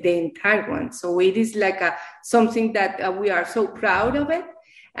community, the entire one. So it is like something that we are so proud of it.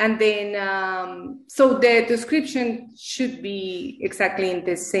 And then, so the description should be exactly in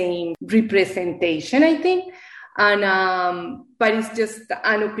the same representation, I think. And but it's just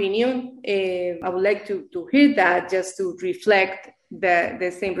an opinion. I would like to hear that, just to reflect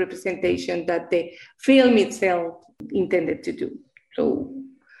the same representation that the film itself intended to do. So,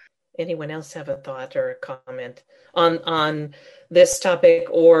 anyone else have a thought or a comment on this topic,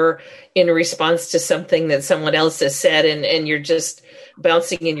 or in response to something that someone else has said, and you're just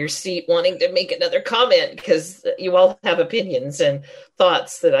bouncing in your seat wanting to make another comment because you all have opinions and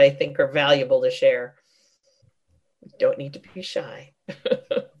thoughts that I think are valuable to share? You don't need to be shy.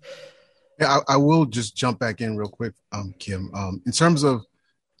 Yeah, I will just jump back in real quick, Kim. In terms of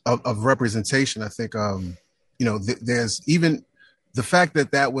representation, I think there's even the fact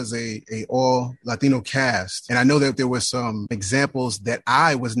that was a all Latino cast, and I know that there were some examples that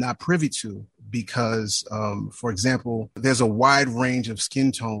I was not privy to because, for example, there's a wide range of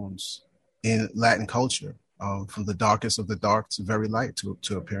skin tones in Latin culture, from the darkest of the dark to very light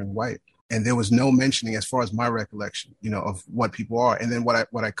to appearing white. And there was no mentioning, as far as my recollection, of what people are. And then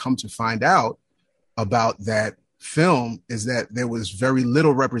what I come to find out about that film is that there was very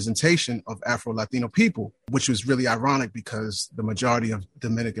little representation of Afro-Latino people, which was really ironic because the majority of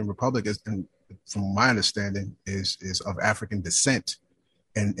Dominican Republic is, and from my understanding, is of African descent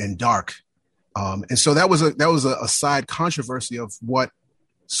and dark. And so that was a side controversy of what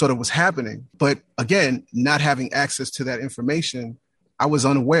sort of was happening. But again, not having access to that information, I was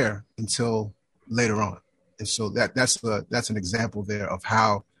unaware until later on. And so that's an example there of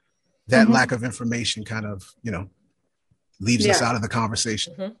how that lack of information kind of, leaves us out of the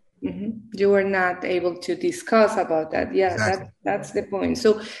conversation. Mm-hmm. Mm-hmm. You were not able to discuss about that. Yeah, exactly. That's the point.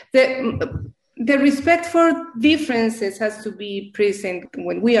 So the respect for differences has to be present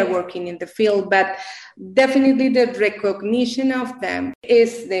when we are working in the field, but definitely the recognition of them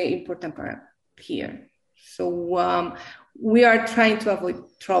is the important part here. So we are trying to avoid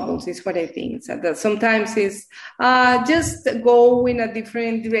troubles, is what I think. So that sometimes it's just go in a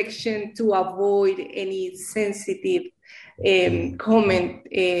different direction to avoid any sensitive comment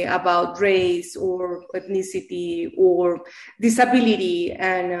about race or ethnicity or disability.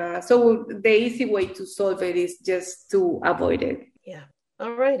 And so the easy way to solve it is just to avoid it. Yeah.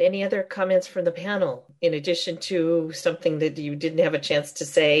 All right. Any other comments from the panel, in addition to something that you didn't have a chance to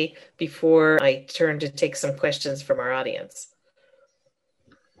say before I turn to take some questions from our audience?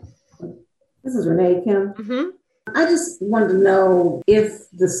 This is Renee, Kim. Mm-hmm. I just wanted to know if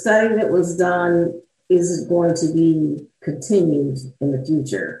the study that was done is going to be continued in the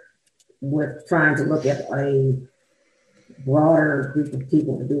future with trying to look at a broader group of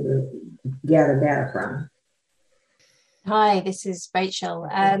people to gather data from. Hi, this is Rachel.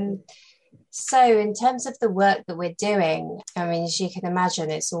 So in terms of the work that we're doing, I mean, as you can imagine,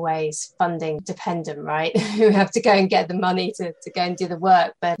 it's always funding dependent, right? We have to go and get the money to go and do the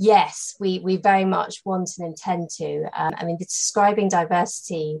work. But yes, we very much want and intend to. I mean, the Describing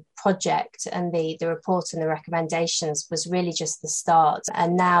Diversity project and the report and the recommendations was really just the start.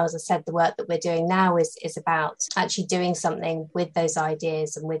 And now, as I said, the work that we're doing now is about actually doing something with those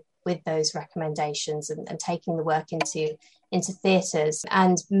ideas and with those recommendations and taking the work into theatres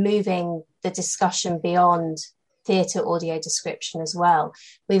and moving the discussion beyond theatre audio description as well.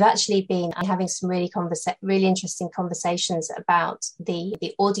 We've actually been having some really interesting conversations about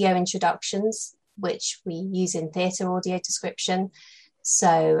the audio introductions, which we use in theatre audio description.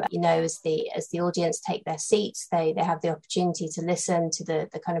 So, as the audience take their seats, they have the opportunity to listen to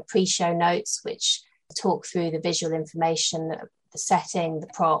the kind of pre-show notes, which talk through the visual information, the setting, the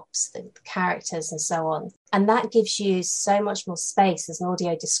props, the characters, and so on. And that gives you so much more space as an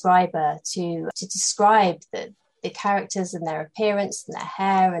audio describer to describe the characters and their appearance and their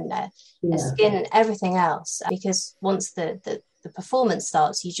hair and their skin and everything else. Because once the performance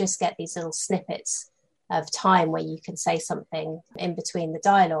starts, you just get these little snippets of time where you can say something in between the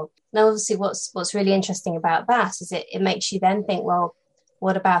dialogue. Now, obviously, what's really interesting about that is it makes you then think, well,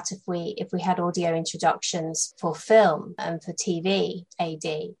 what about if we had audio introductions for film and for TV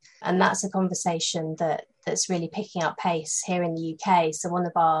AD? And that's a conversation that's really picking up pace here in the UK. So one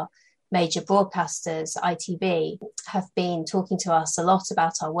of our major broadcasters, ITV, have been talking to us a lot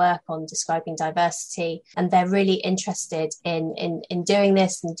about our work on describing diversity, and they're really interested in doing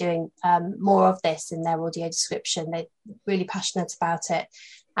this and doing more of this in their audio description. They're really passionate about it,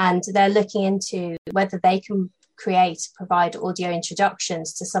 and they're looking into whether they can provide audio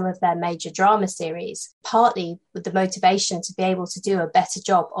introductions to some of their major drama series, partly with the motivation to be able to do a better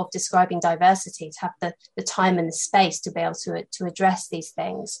job of describing diversity, to have the time and the space to be able to address these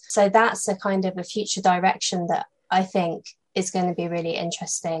things. So that's a kind of a future direction that I think is going to be really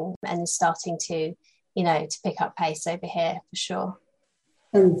interesting and is starting to pick up pace over here for sure.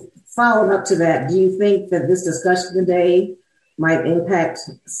 And following up to that, do you think that this discussion today might impact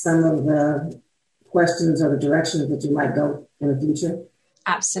some of the questions or the directions that you might go in the future?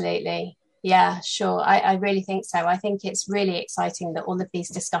 Absolutely. Yeah, sure. I really think so. I think it's really exciting that all of these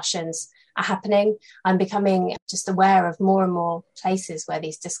discussions are happening. I'm becoming just aware of more and more places where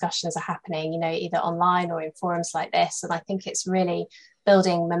these discussions are happening, either online or in forums like this. And I think it's really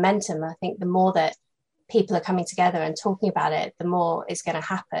building momentum. I think the more that people are coming together and talking about it, the more is going to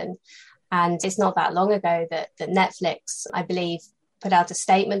happen. And it's not that long ago that Netflix, I believe, put out a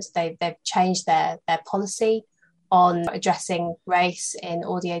statement. They've changed their policy on addressing race in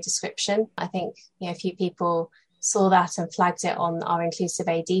audio description. I think a few people saw that and flagged it on our Inclusive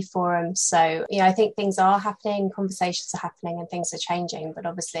AD forum. So, I think things are happening, conversations are happening and things are changing, but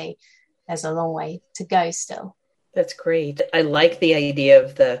obviously there's a long way to go still. That's great. I like the idea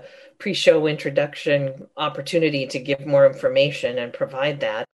of the pre-show introduction opportunity to give more information and provide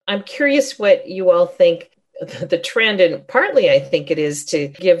that. I'm curious what you all think the trend, and partly I think it is to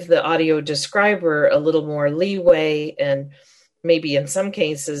give the audio describer a little more leeway and maybe in some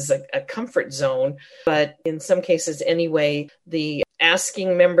cases a comfort zone, but in some cases anyway, the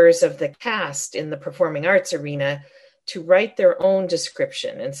asking members of the cast in the performing arts arena to write their own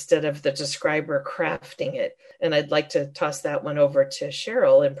description instead of the describer crafting it. And I'd like to toss that one over to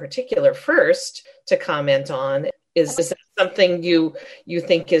Cheryl in particular first to comment on. Is that something you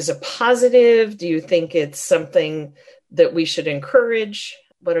think is a positive? Do you think it's something that we should encourage?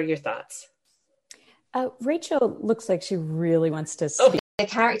 What are your thoughts? Rachel looks like she really wants to speak. The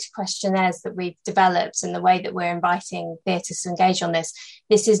character questionnaires that we've developed and the way that we're inviting theatres to engage on this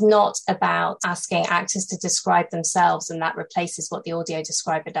is not about asking actors to describe themselves and that replaces what the audio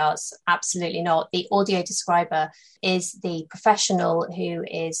describer does. Absolutely not. The audio describer is the professional who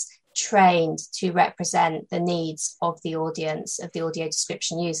is trained to represent the needs of the audience, of the audio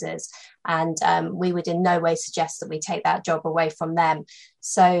description users. And we would in no way suggest that we take that job away from them.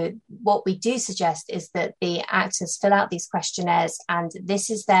 So what we do suggest is that the actors fill out these questionnaires, and this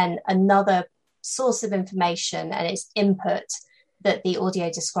is then another source of information and it's input that the audio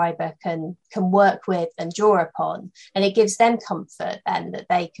describer can work with and draw upon. And it gives them comfort then that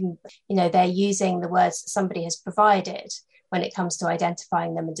they can, they're using the words that somebody has provided when it comes to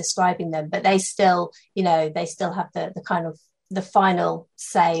identifying them and describing them, but they still have the kind of the final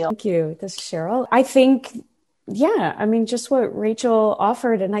say. Thank you. This is Cheryl. I think, just what Rachel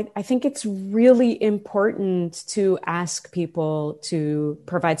offered. And I think it's really important to ask people to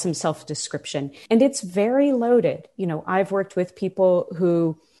provide some self-description. And it's very loaded. I've worked with people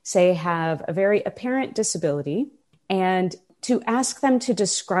who say have a very apparent disability, and to ask them to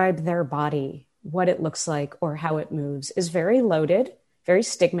describe their body, what it looks like or how it moves, is very loaded, very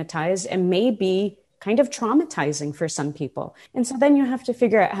stigmatized, and may be kind of traumatizing for some people. And so then you have to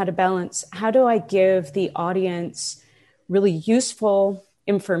figure out how to balance, how do I give the audience really useful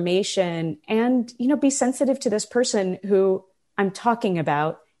information and, be sensitive to this person who I'm talking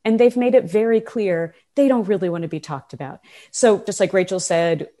about, and they've made it very clear they don't really want to be talked about. So just like Rachel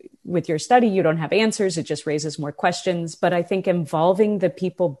said, with your study, you don't have answers. It just raises more questions. But I think involving the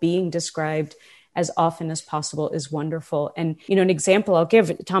people being described as often as possible is wonderful. And, an example I'll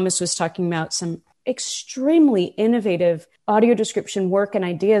give, Thomas was talking about some extremely innovative audio description work and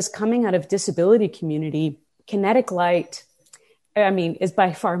ideas coming out of disability community. Kinetic Light, is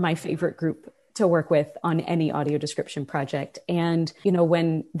by far my favorite group to work with on any audio description project. And,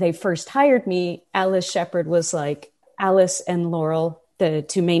 when they first hired me, Alice Shepard was like, Alice and Laurel, the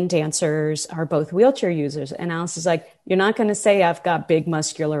two main dancers, are both wheelchair users. And Alice is like, you're not going to say I've got big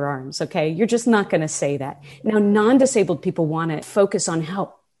muscular arms, okay? You're just not going to say that. Now, non-disabled people want to focus on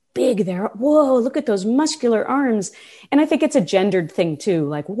how big they're, whoa, look at those muscular arms. And I think it's a gendered thing too,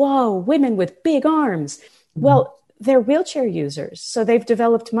 like, whoa, women with big arms. Mm-hmm. Well, they're wheelchair users. So they've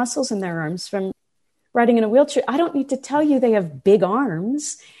developed muscles in their arms from riding in a wheelchair. I don't need to tell you they have big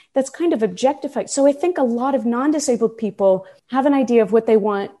arms. That's kind of objectified. So I think a lot of non-disabled people have an idea of what they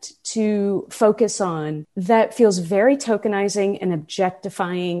want to focus on that feels very tokenizing and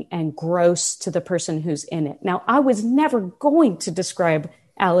objectifying and gross to the person who's in it. Now, I was never going to describe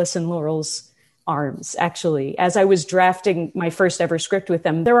Alice and Laurel's arms, actually. As I was drafting my first ever script with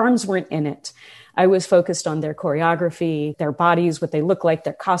them, their arms weren't in it. I was focused on their choreography, their bodies, what they look like,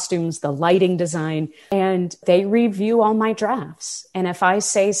 their costumes, the lighting design, and they review all my drafts. And if I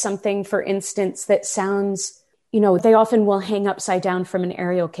say something, for instance, that sounds, they often will hang upside down from an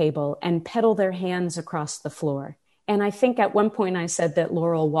aerial cable and pedal their hands across the floor. And I think at one point I said that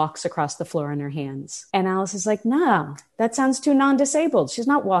Laurel walks across the floor on her hands. And Alice is like, no, that sounds too non-disabled. She's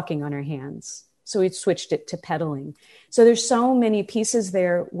not walking on her hands. So we switched it to pedaling. So there's so many pieces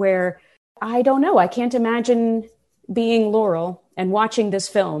there where I don't know. I can't imagine being Laurel and watching this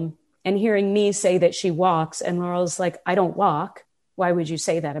film and hearing me say that she walks. And Laurel's like, I don't walk. Why would you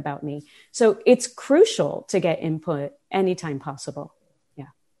say that about me? So it's crucial to get input anytime possible. Yeah.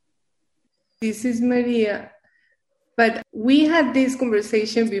 This is Maria. But we had this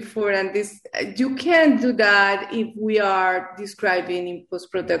conversation before, and you can't do that if we are describing in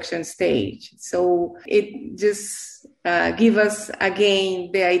post-production stage. So it just gives us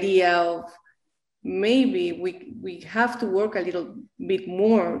again the idea of maybe we have to work a little bit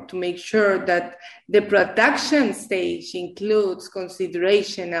more to make sure that the production stage includes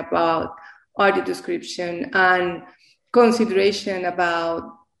consideration about audio description and consideration about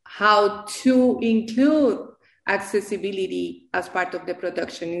how to include accessibility as part of the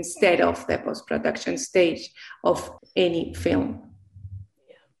production instead of the post-production stage of any film.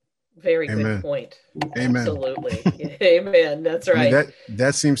 Yeah. Very Amen. Good point. Amen. Absolutely. Amen. That's right.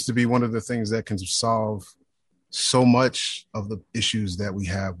 That seems to be one of the things that can solve so much of the issues that we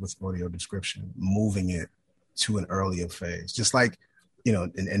have with audio description, moving it to an earlier phase. Just like,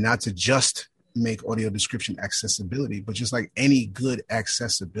 and not to just make audio description accessibility, but just like any good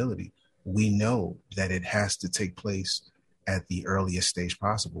accessibility, we know that it has to take place at the earliest stage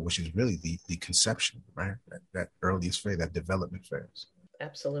possible, which is really the conception, right? That earliest phase, that development phase.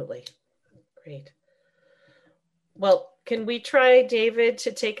 Absolutely. Great. Well, can we try, David,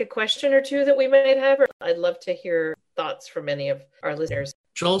 to take a question or two that we might have? I'd love to hear thoughts from any of our listeners.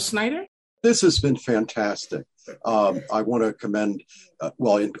 Joel Snyder? This has been fantastic. I want to commend,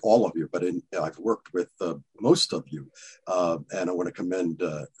 in all of you, but I've worked with most of you, and I want to commend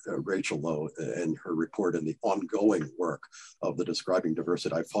Rachel Lowe and her report and the ongoing work of the Describing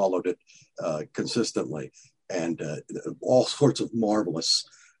Diversity. I followed it consistently, and all sorts of marvelous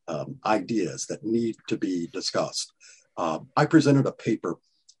ideas that need to be discussed. I presented a paper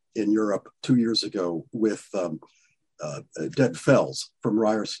in Europe 2 years ago with Deb Fells from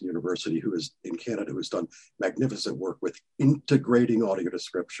Ryerson University, who is in Canada, who's done magnificent work with integrating audio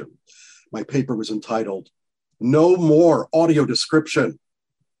description. My paper was entitled, "No More Audio Description,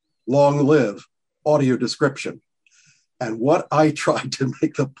 Long Live Audio Description." And what I tried to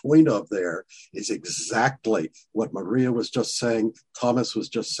make the point of there is exactly what Maria was just saying, Thomas was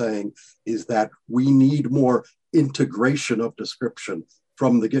just saying, is that we need more integration of description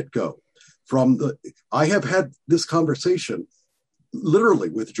from the get-go. I have had this conversation literally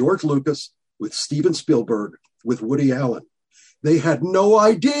with George Lucas, with Steven Spielberg, with Woody Allen. They had no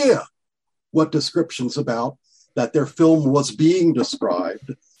idea what description's about, that their film was being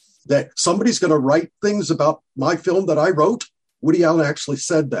described, that somebody's going to write things about my film that I wrote. Woody Allen actually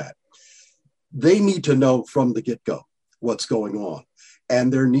said that. They need to know from the get-go what's going on.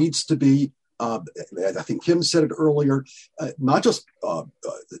 And there needs to be, I think Kim said it earlier, not just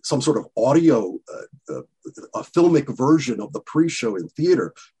some sort of audio, a filmic version of the pre-show in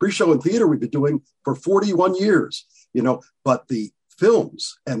theater. Pre-show in theater we've been doing for 41 years, but the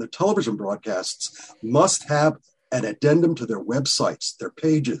films and the television broadcasts must have an addendum to their websites, their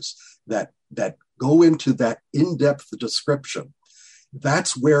pages that go into that in-depth description.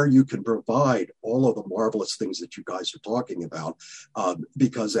 that's where you can provide all of the marvelous things that you guys are talking about.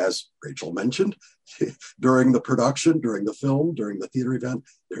 Because as Rachel mentioned, during the production, during the film, during the theater event,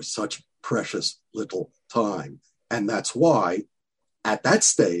 there's such precious little time. And that's why at that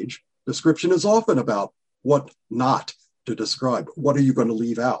stage, description is often about what not to describe. What are you going to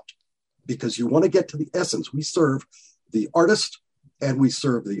leave out? Because you want to get to the essence. We serve the artist and we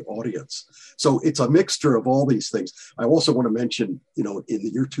serve the audience. So it's a mixture of all these things. I also want to mention, in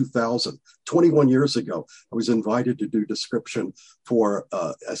the year 2000, 21 years ago, I was invited to do description for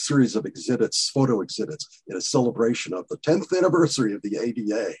a series of exhibits, photo exhibits, in a celebration of the 10th anniversary of the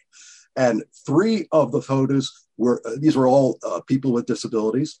ADA. And 3 of the photos these were all people with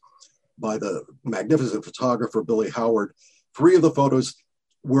disabilities by the magnificent photographer, Billy Howard. 3 of the photos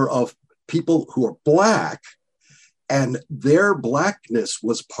were of people who are Black, and their Blackness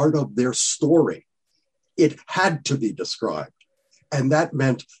was part of their story. It had to be described. And that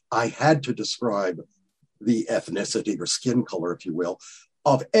meant I had to describe the ethnicity or skin color, if you will,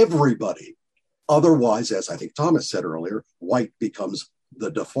 of everybody. Otherwise, as I think Thomas said earlier, white becomes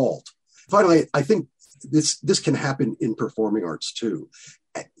the default. Finally, I think this can happen in performing arts too.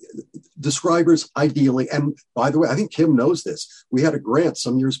 Describers ideally, and by the way, I think Kim knows this, we had a grant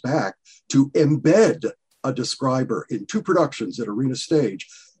some years back to embed a describer in 2 productions at Arena Stage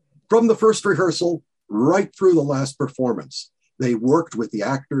from the first rehearsal right through the last performance. They worked with the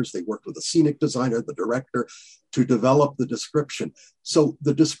actors, they worked with the scenic designer, the director, to develop the description. So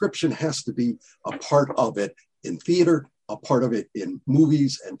the description has to be a part of it in theater, a part of it in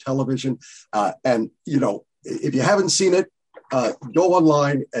movies and television. And if you haven't seen it, go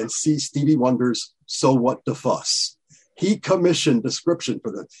online and see Stevie Wonder's So What Da Fuss. He commissioned description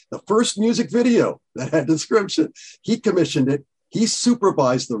for the first music video that had description. He commissioned it. He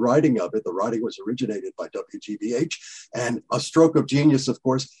supervised the writing of it. The writing was originated by WGBH. And a stroke of genius, of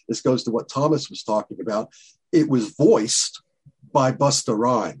course, this goes to what Thomas was talking about. It was voiced by Busta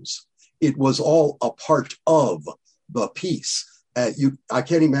Rhymes. It was all a part of the piece. I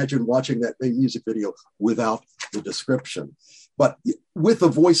can't imagine watching that music video without the description. But with the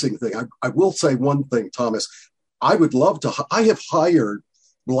voicing thing, I will say one thing, Thomas. I have hired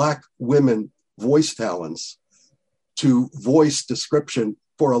Black women voice talents to voice description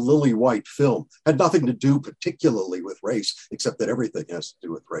for a Lily White film. Had nothing to do particularly with race, except that everything has to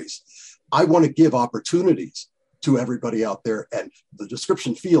do with race. I want to give opportunities to everybody out there, and the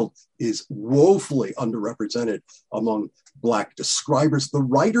description field is woefully underrepresented among Black describers. The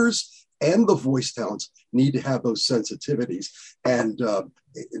writers and the voice talents need to have those sensitivities. And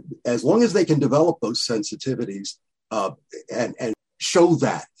as long as they can develop those sensitivities and show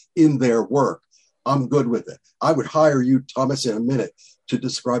that in their work, I'm good with it. I would hire you, Thomas, in a minute to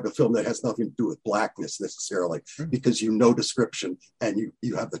describe a film that has nothing to do with Blackness necessarily, because you know description and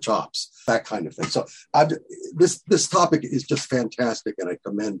you have the chops, that kind of thing. So this topic is just fantastic, and I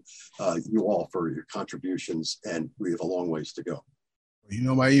commend you all for your contributions, and we have a long ways to go. You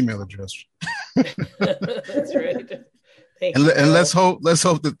know my email address. That's right. And let's hope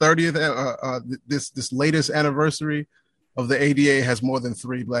the 30th this latest anniversary of the ADA has more than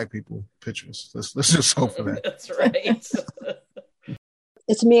 3 Black people pictures. Let's just hope for that. That's right.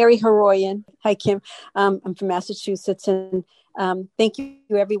 It's Mary Haroyan. Hi, Kim. I'm from Massachusetts, and thank you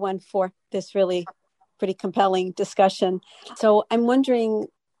everyone for this really pretty compelling discussion. So I'm wondering,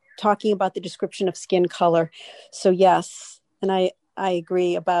 talking about the description of skin color. So yes, and I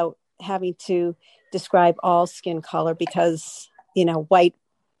agree about having to describe all skin color, because, white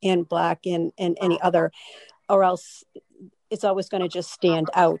and Black and any other, or else it's always going to just stand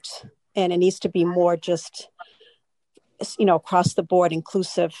out. And it needs to be more just, across the board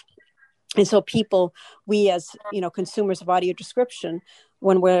inclusive. And so we as, consumers of audio description,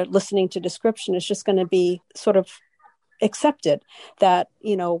 when we're listening to description, it's just going to be sort of accepted that,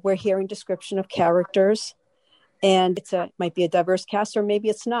 we're hearing description of characters, and might be a diverse cast, or maybe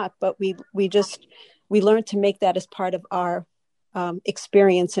it's not, but we learn to make that as part of our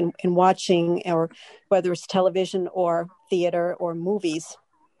experience in watching, or whether it's television or theater or movies,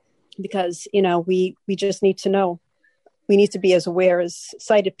 because, we just need to know. We need to be as aware as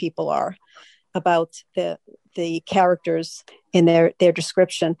sighted people are about the characters in their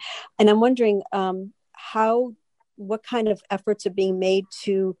description. And I'm wondering what kind of efforts are being made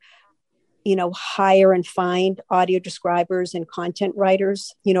to, hire and find audio describers and content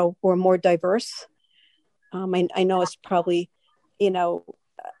writers, who are more diverse. I know it's probably, it's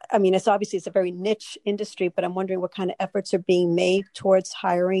a very niche industry, but I'm wondering what kind of efforts are being made towards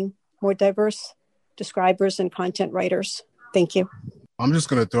hiring more diverse describers and content writers. Thank you. I'm just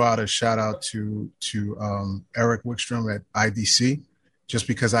going to throw out a shout out to Eric Wickstrom at IDC. just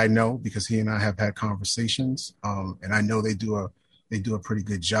because I know, because he and I have had conversations, and I know they do a pretty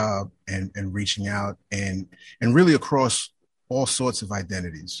good job and reaching out and really across all sorts of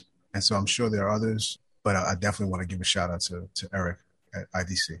identities. And so I'm sure there are others, but I definitely want to give a shout out to Eric at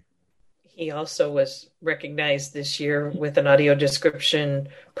IDC. He also was recognized this year with an Audio Description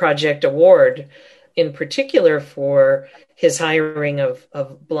Project Award, in particular for his hiring of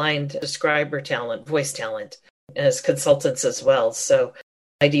blind describer talent, voice talent, as consultants as well. So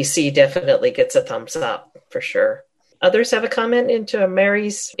IDC definitely gets a thumbs up for sure. Others have a comment into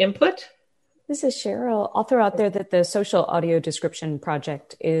Mary's input? This is Cheryl. I'll throw out there that the Social Audio Description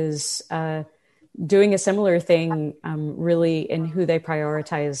Project is doing a similar thing, really, in who they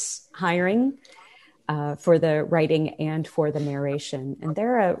prioritize hiring for the writing and for the narration. And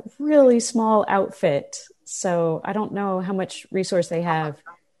they're a really small outfit, so I don't know how much resource they have.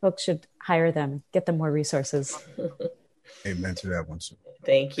 Folks should hire them, get them more resources. Amen to that one, sir.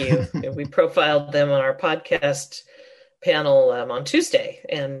 Thank you. We profiled them on our podcast panel on Tuesday,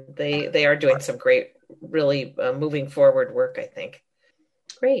 and they are doing some great, really moving forward work, I think.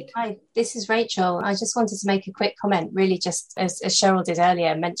 Great. Hi, this is Rachel. I just wanted to make a quick comment, really just as Cheryl did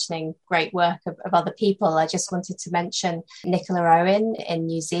earlier, mentioning great work of other people. I just wanted to mention Nicola Owen in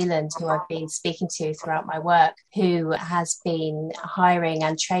New Zealand, who I've been speaking to throughout my work, who has been hiring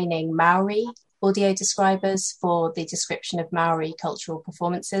and training Maori audio describers for the description of Maori cultural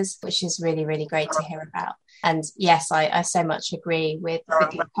performances, which is really, really great to hear about. And yes, I so much agree with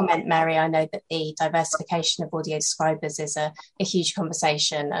your comment, Mary. I know that the diversification of audio describers is a huge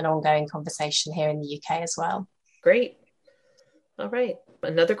conversation, an ongoing conversation here in the UK as well. Great. All right.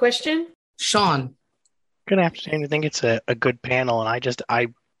 Another question? Sean. Good afternoon. I think it's a good panel, and I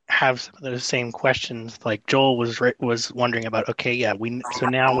have some of those same questions like Joel was wondering about. Okay, yeah, so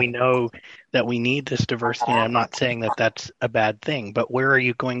now we know that we need this diversity, and I'm not saying that that's a bad thing, but where are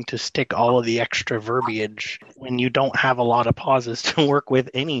you going to stick all of the extra verbiage when you don't have a lot of pauses to work with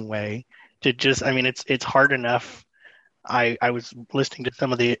anyway? It's hard enough. I was listening to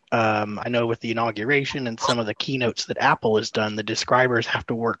some of the I know with the inauguration and some of the keynotes that Apple has done, the describers have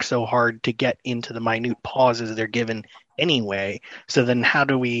to work so hard to get into the minute pauses they're given anyway. So then how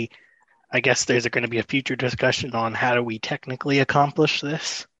do we, I guess there's going to be a future discussion on how do we technically accomplish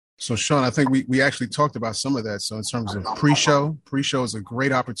this? So Sean, I think we actually talked about some of that. So in terms of pre-show is a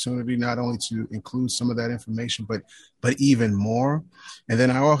great opportunity not only to include some of that information, but even more. And then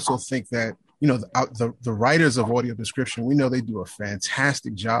I also think that, the writers of audio description, we know they do a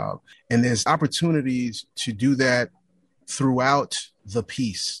fantastic job. And there's opportunities to do that throughout the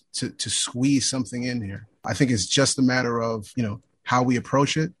piece, to squeeze something in here. I think it's just a matter of, how we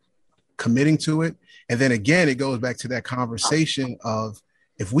approach it, committing to it. And then again, it goes back to that conversation of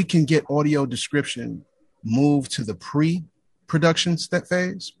if we can get audio description moved to the pre-production step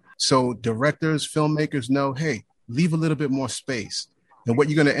phase. So directors, filmmakers know, hey, leave a little bit more space. And what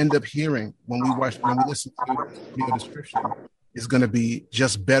you're going to end up hearing when we listen to audio description is going to be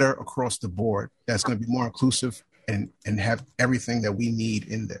just better across the board. That's going to be more inclusive and have everything that we need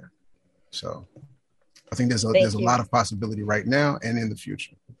in there. So I think there's a lot of possibility right now and in the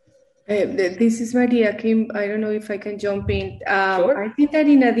future. This is Maria Kim. I don't know if I can jump in. Sure. I think that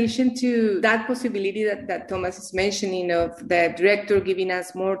in addition to that possibility that Thomas is mentioning of the director giving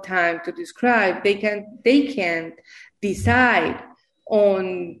us more time to describe, they can decide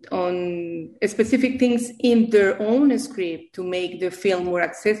on specific things in their own script to make the film more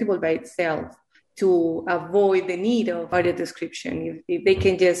accessible by itself, to avoid the need of audio description. If they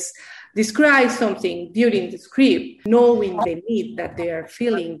can just describe something during the script, knowing the need that they are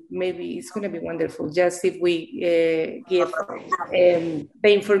feeling, maybe it's going to be wonderful. Just if we give the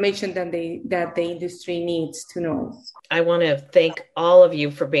information that the industry needs to know. I want to thank all of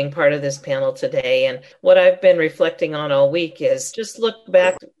you for being part of this panel today. And what I've been reflecting on all week is just look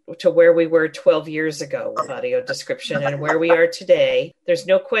back to where we were 12 years ago with audio description and where we are today. There's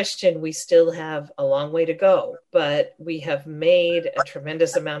no question we still have a long way to go, but we have made a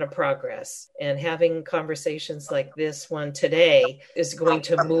tremendous amount of progress. And having conversations like this one today is going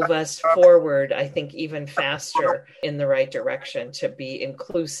to move us forward, I think, even faster in the right direction to be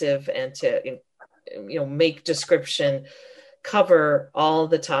inclusive and to make description cover all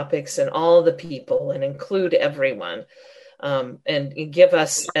the topics and all the people and include everyone, and give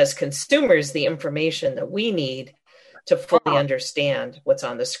us as consumers the information that we need to fully understand what's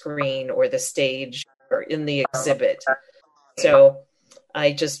on the screen or the stage or in the exhibit. So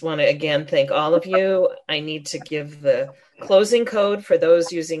I just want to again thank all of you. I need to give the closing code for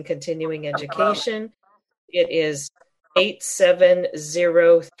those using continuing education. It is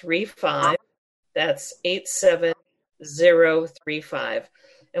 87035. That's 87035. 035.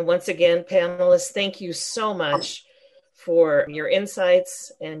 And once again, panelists, thank you so much for your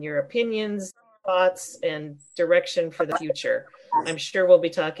insights and your opinions, thoughts, and direction for the future. I'm sure we'll be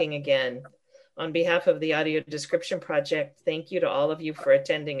talking again. On behalf of the Audio Description Project, thank you to all of you for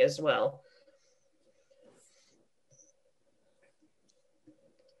attending as well.